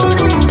kujtohet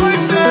kur unë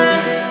dajshe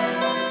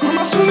Kur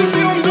mas qunit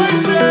ti unë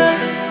dajshe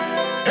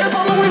E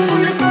pa mu i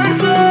cun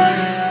jetajshe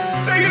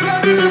Se i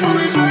radi që po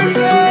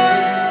nëjsheshe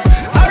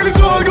A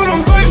kujtohet kur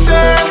unë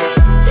dajshe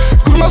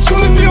Kur mas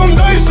qunit ti unë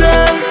dajshe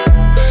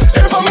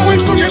E pa mu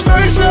i cun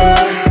jetajshe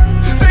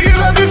Se i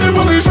radi që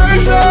po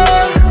nëjsheshe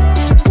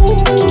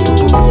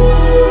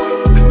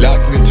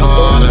Lak mi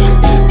tare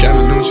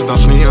Kemi nu që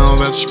dashnia o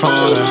veç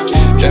shpare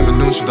Kemi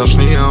nu që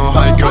dashnia o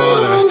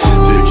hajgore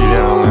Ti ki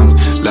jamen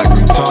Lak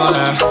mi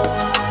tare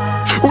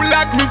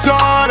Lak mi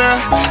tare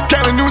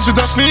Kemi nu që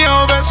dashnia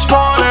o veç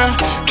shpare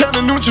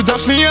Kemi nu që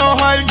dashnia o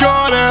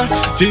hajgore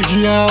Ti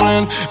ki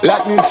jamen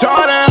Lak mi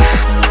tare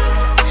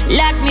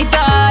Lak mi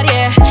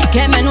tarje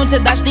Keme nu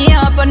që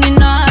dashnia për një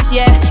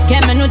natje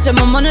Keme nu që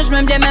më mënësh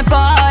me mble me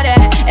pare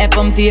E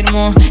po m'thirë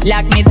mu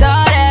Lak mi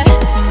tare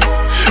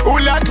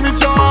Lak mi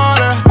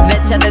tare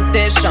Veç edhe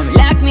ti shumë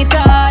Lak mi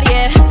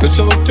tarje Veç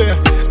edhe ti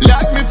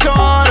Lak mi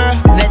tare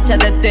Veç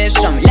edhe ti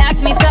shumë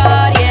Lak mi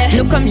tarje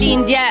Nuk kom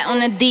lindje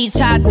Unë e di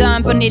qa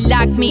dëm Për një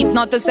lak mit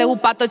Notës e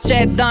hupa to që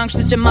e dën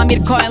Kështu që ma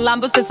mirë kojnë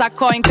lambo se sa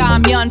kojnë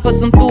kamion Po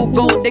sën tu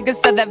go Digës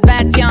edhe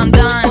vet janë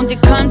dën Unë ti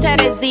këm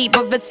Terezi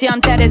Po veç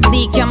jam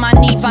Terezi Kjo ma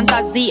një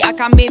fantazi A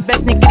kam bit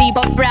bes një gri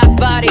Po prap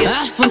vari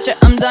Fun që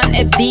dën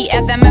e di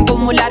Edhe me po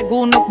mu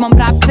largu Nuk më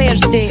prap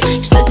peshti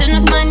Kështu që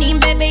nuk ma një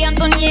bebe jam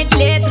ton një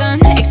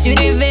kletrën E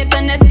këshyri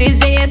vetën e ti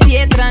zhe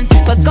tjetrën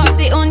Po s'ka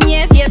si unë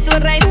jet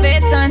jetu rejt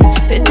vetën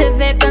Pyte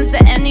vetën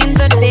se e një në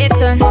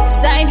vërtetën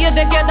Sa i djo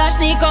të kjo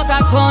dash një koka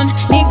kon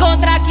Një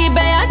gotra ki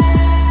beja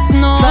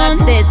non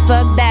Fuck this,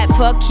 fuck that,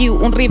 fuck you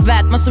Unë ri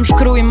vet, mos më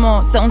shkruj mo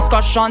Se unë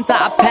s'ka shanca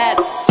a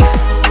pet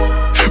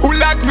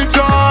Lak mi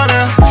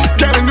tare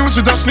Kemi nu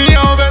që dashnia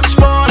o veç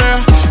shpare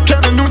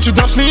Kemi nu që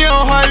dashnia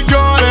o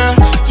hajgore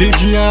Ti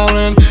ki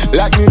jamen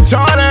Lak mi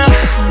tare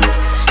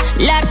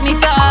Lak mi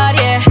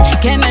tarje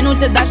Keme nu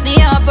që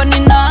dashnia për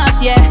një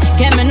natje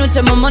Keme nu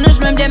që më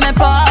mënësh me mble me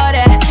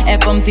pare E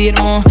po m'thirë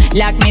mu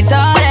Lak mi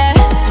tare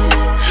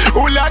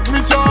Lak mi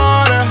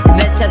tare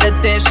Veç edhe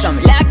ti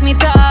shumë Lak mi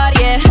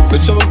tarje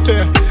Veç edhe ti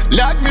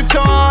Lak mi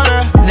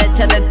tare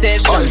Veç edhe ti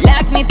shumë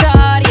Lak mi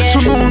tarje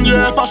Shumë mundje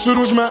pa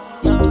shërushme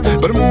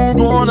Për mu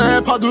bone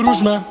pa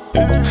durushme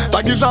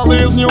Ta kisha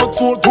les një të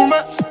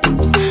fortume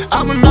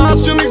A më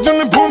nasë që një këtë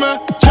në pume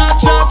Qa,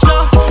 qa,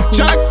 qa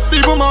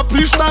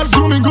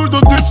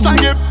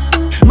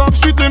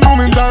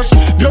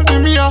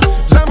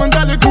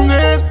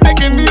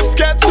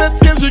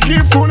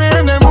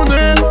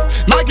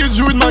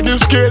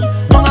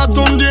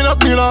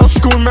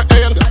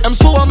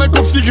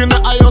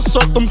Ajo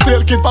sot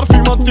t'mëthirë Kitë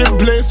parfymat t'ir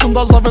bles Unë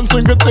da zavën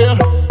së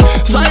ngëtirë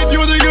Sa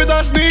idioti këtë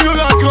ashtë nigu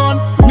ka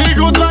kon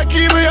Nigu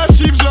t'rakime ja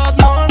shif zhat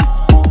man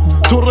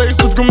Tu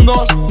rejsët këm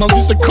dash Në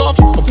zi se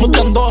kafsh Po fut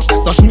janë dash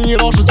Dash një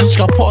rashë gjithë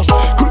shka pash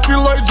Kur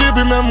filloj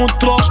gjebi me mu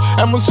trash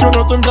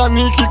Emocionet nga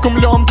niki këm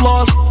lëm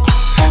plash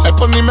E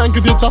për një men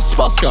këtë jetë qas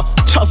paska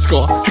Qas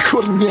ka E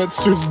kur njetë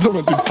sy s'do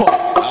me t'i pa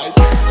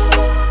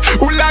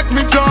U lak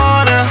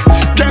mitare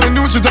Keme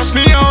nu që dash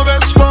një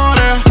veç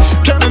pare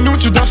Keme nu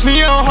që dash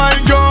një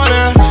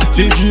hajgare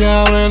Ti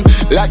kjemën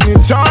lak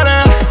mitare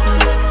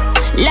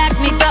Lak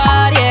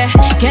mitarje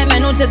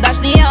Keme nu që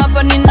dash një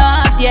për një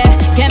natje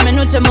Keme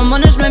nu që më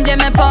mënësh me mdje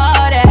me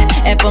pare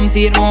E po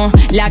m'thirë mu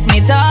lak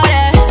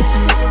mitare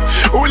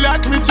U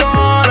lak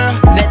mitare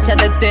Veç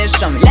edhe ti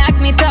shumë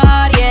lak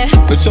mitarje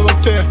Veç edhe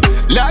ti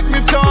lak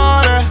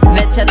mitare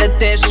Veç edhe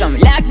ti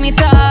shumë lak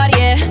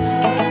mitarje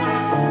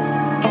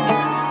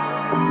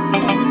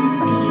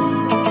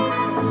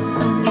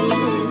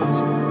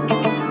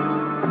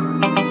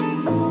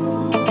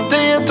Ti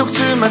jetu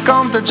këty me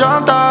kam të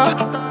gjanta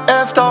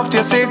Eftoft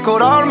je si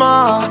kur arma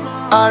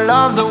I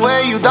love the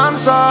way you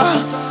dansa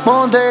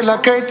Modella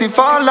kreti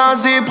falla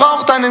Sie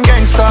braucht einen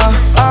Gangster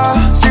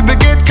Sie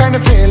begeht keine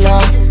Fehler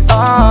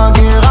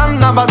Geh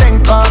ran, aber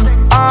denk dran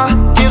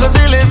Ihre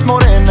Seele ist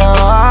morena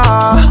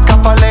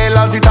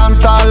Capalela, sie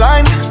tanzt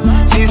allein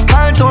Sie ist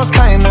kalt, du hast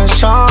keine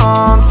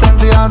Chance Denn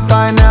sie hat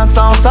dein Herz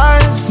aus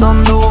Eis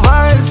Und du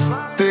weißt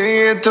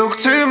Die tuk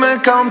ty me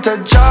kam të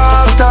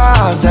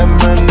gjata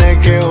Zemrën e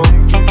kjo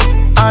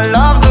I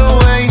love the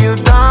way you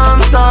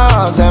dance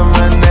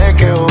Zemrën e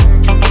kjo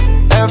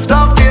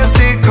Eftoft je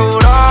si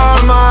kur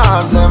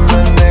arma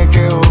Zemrën e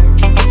kjo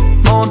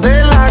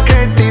Modella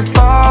kreti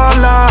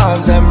falla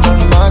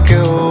Zemrën ma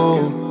kjo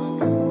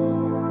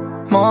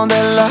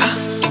Modella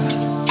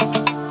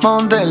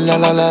Modella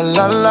la la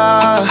la la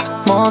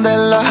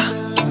Modella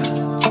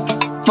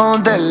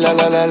Modella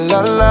la la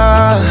la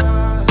la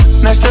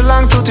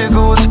Nächtelang tut ihr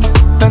gut,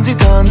 wenn sie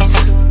tanzt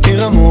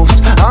Ihre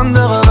Moves,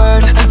 andere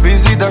Welt, wie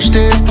sie da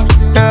steht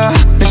Ja,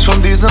 nicht von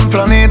diesem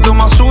Planet, du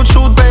machst Shoot,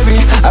 Shoot, Baby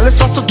Alles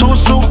was du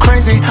tust, so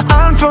crazy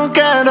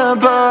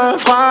Unforgettable,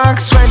 frag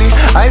Swelly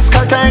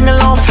Eiskalter Engel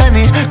auf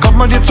Henny Kommt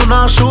mal dir zu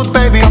nah, Shoot,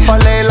 Baby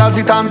Papalela,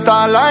 sie tanzt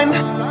allein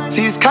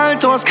Sie ist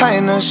kalt, du hast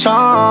keine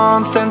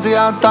Chance Denn sie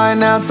hat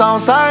dein Herz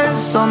aus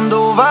Eis Und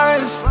du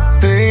weißt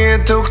Die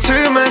tuk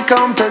ty me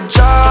kam të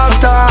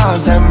gjata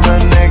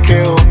Zemrën e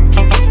kjo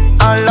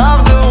I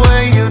love the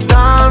way you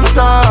dance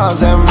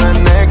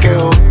Zemrën e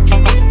kjo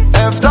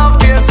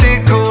Eftoft je si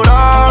kur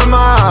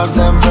arma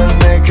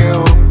Zemrën e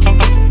kjo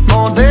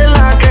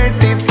Modella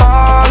kreti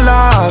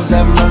falla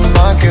Zemrën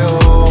ma kjo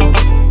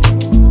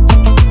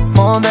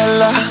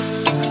Modella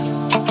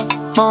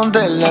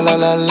Modella la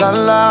la la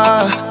la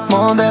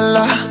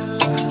Modella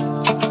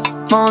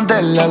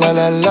Modella la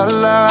la la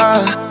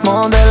la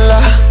Modella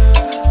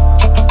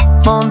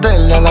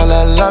Modella la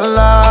la la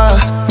la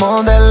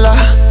Modella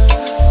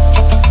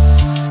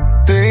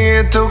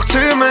Ti tuk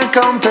ty me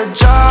kam të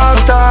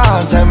gjata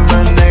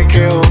Zemrën e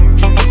kjo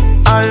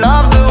I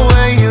love the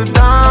way you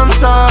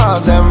dance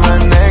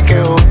Zemrën e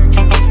kjo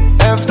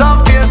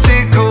Eftoft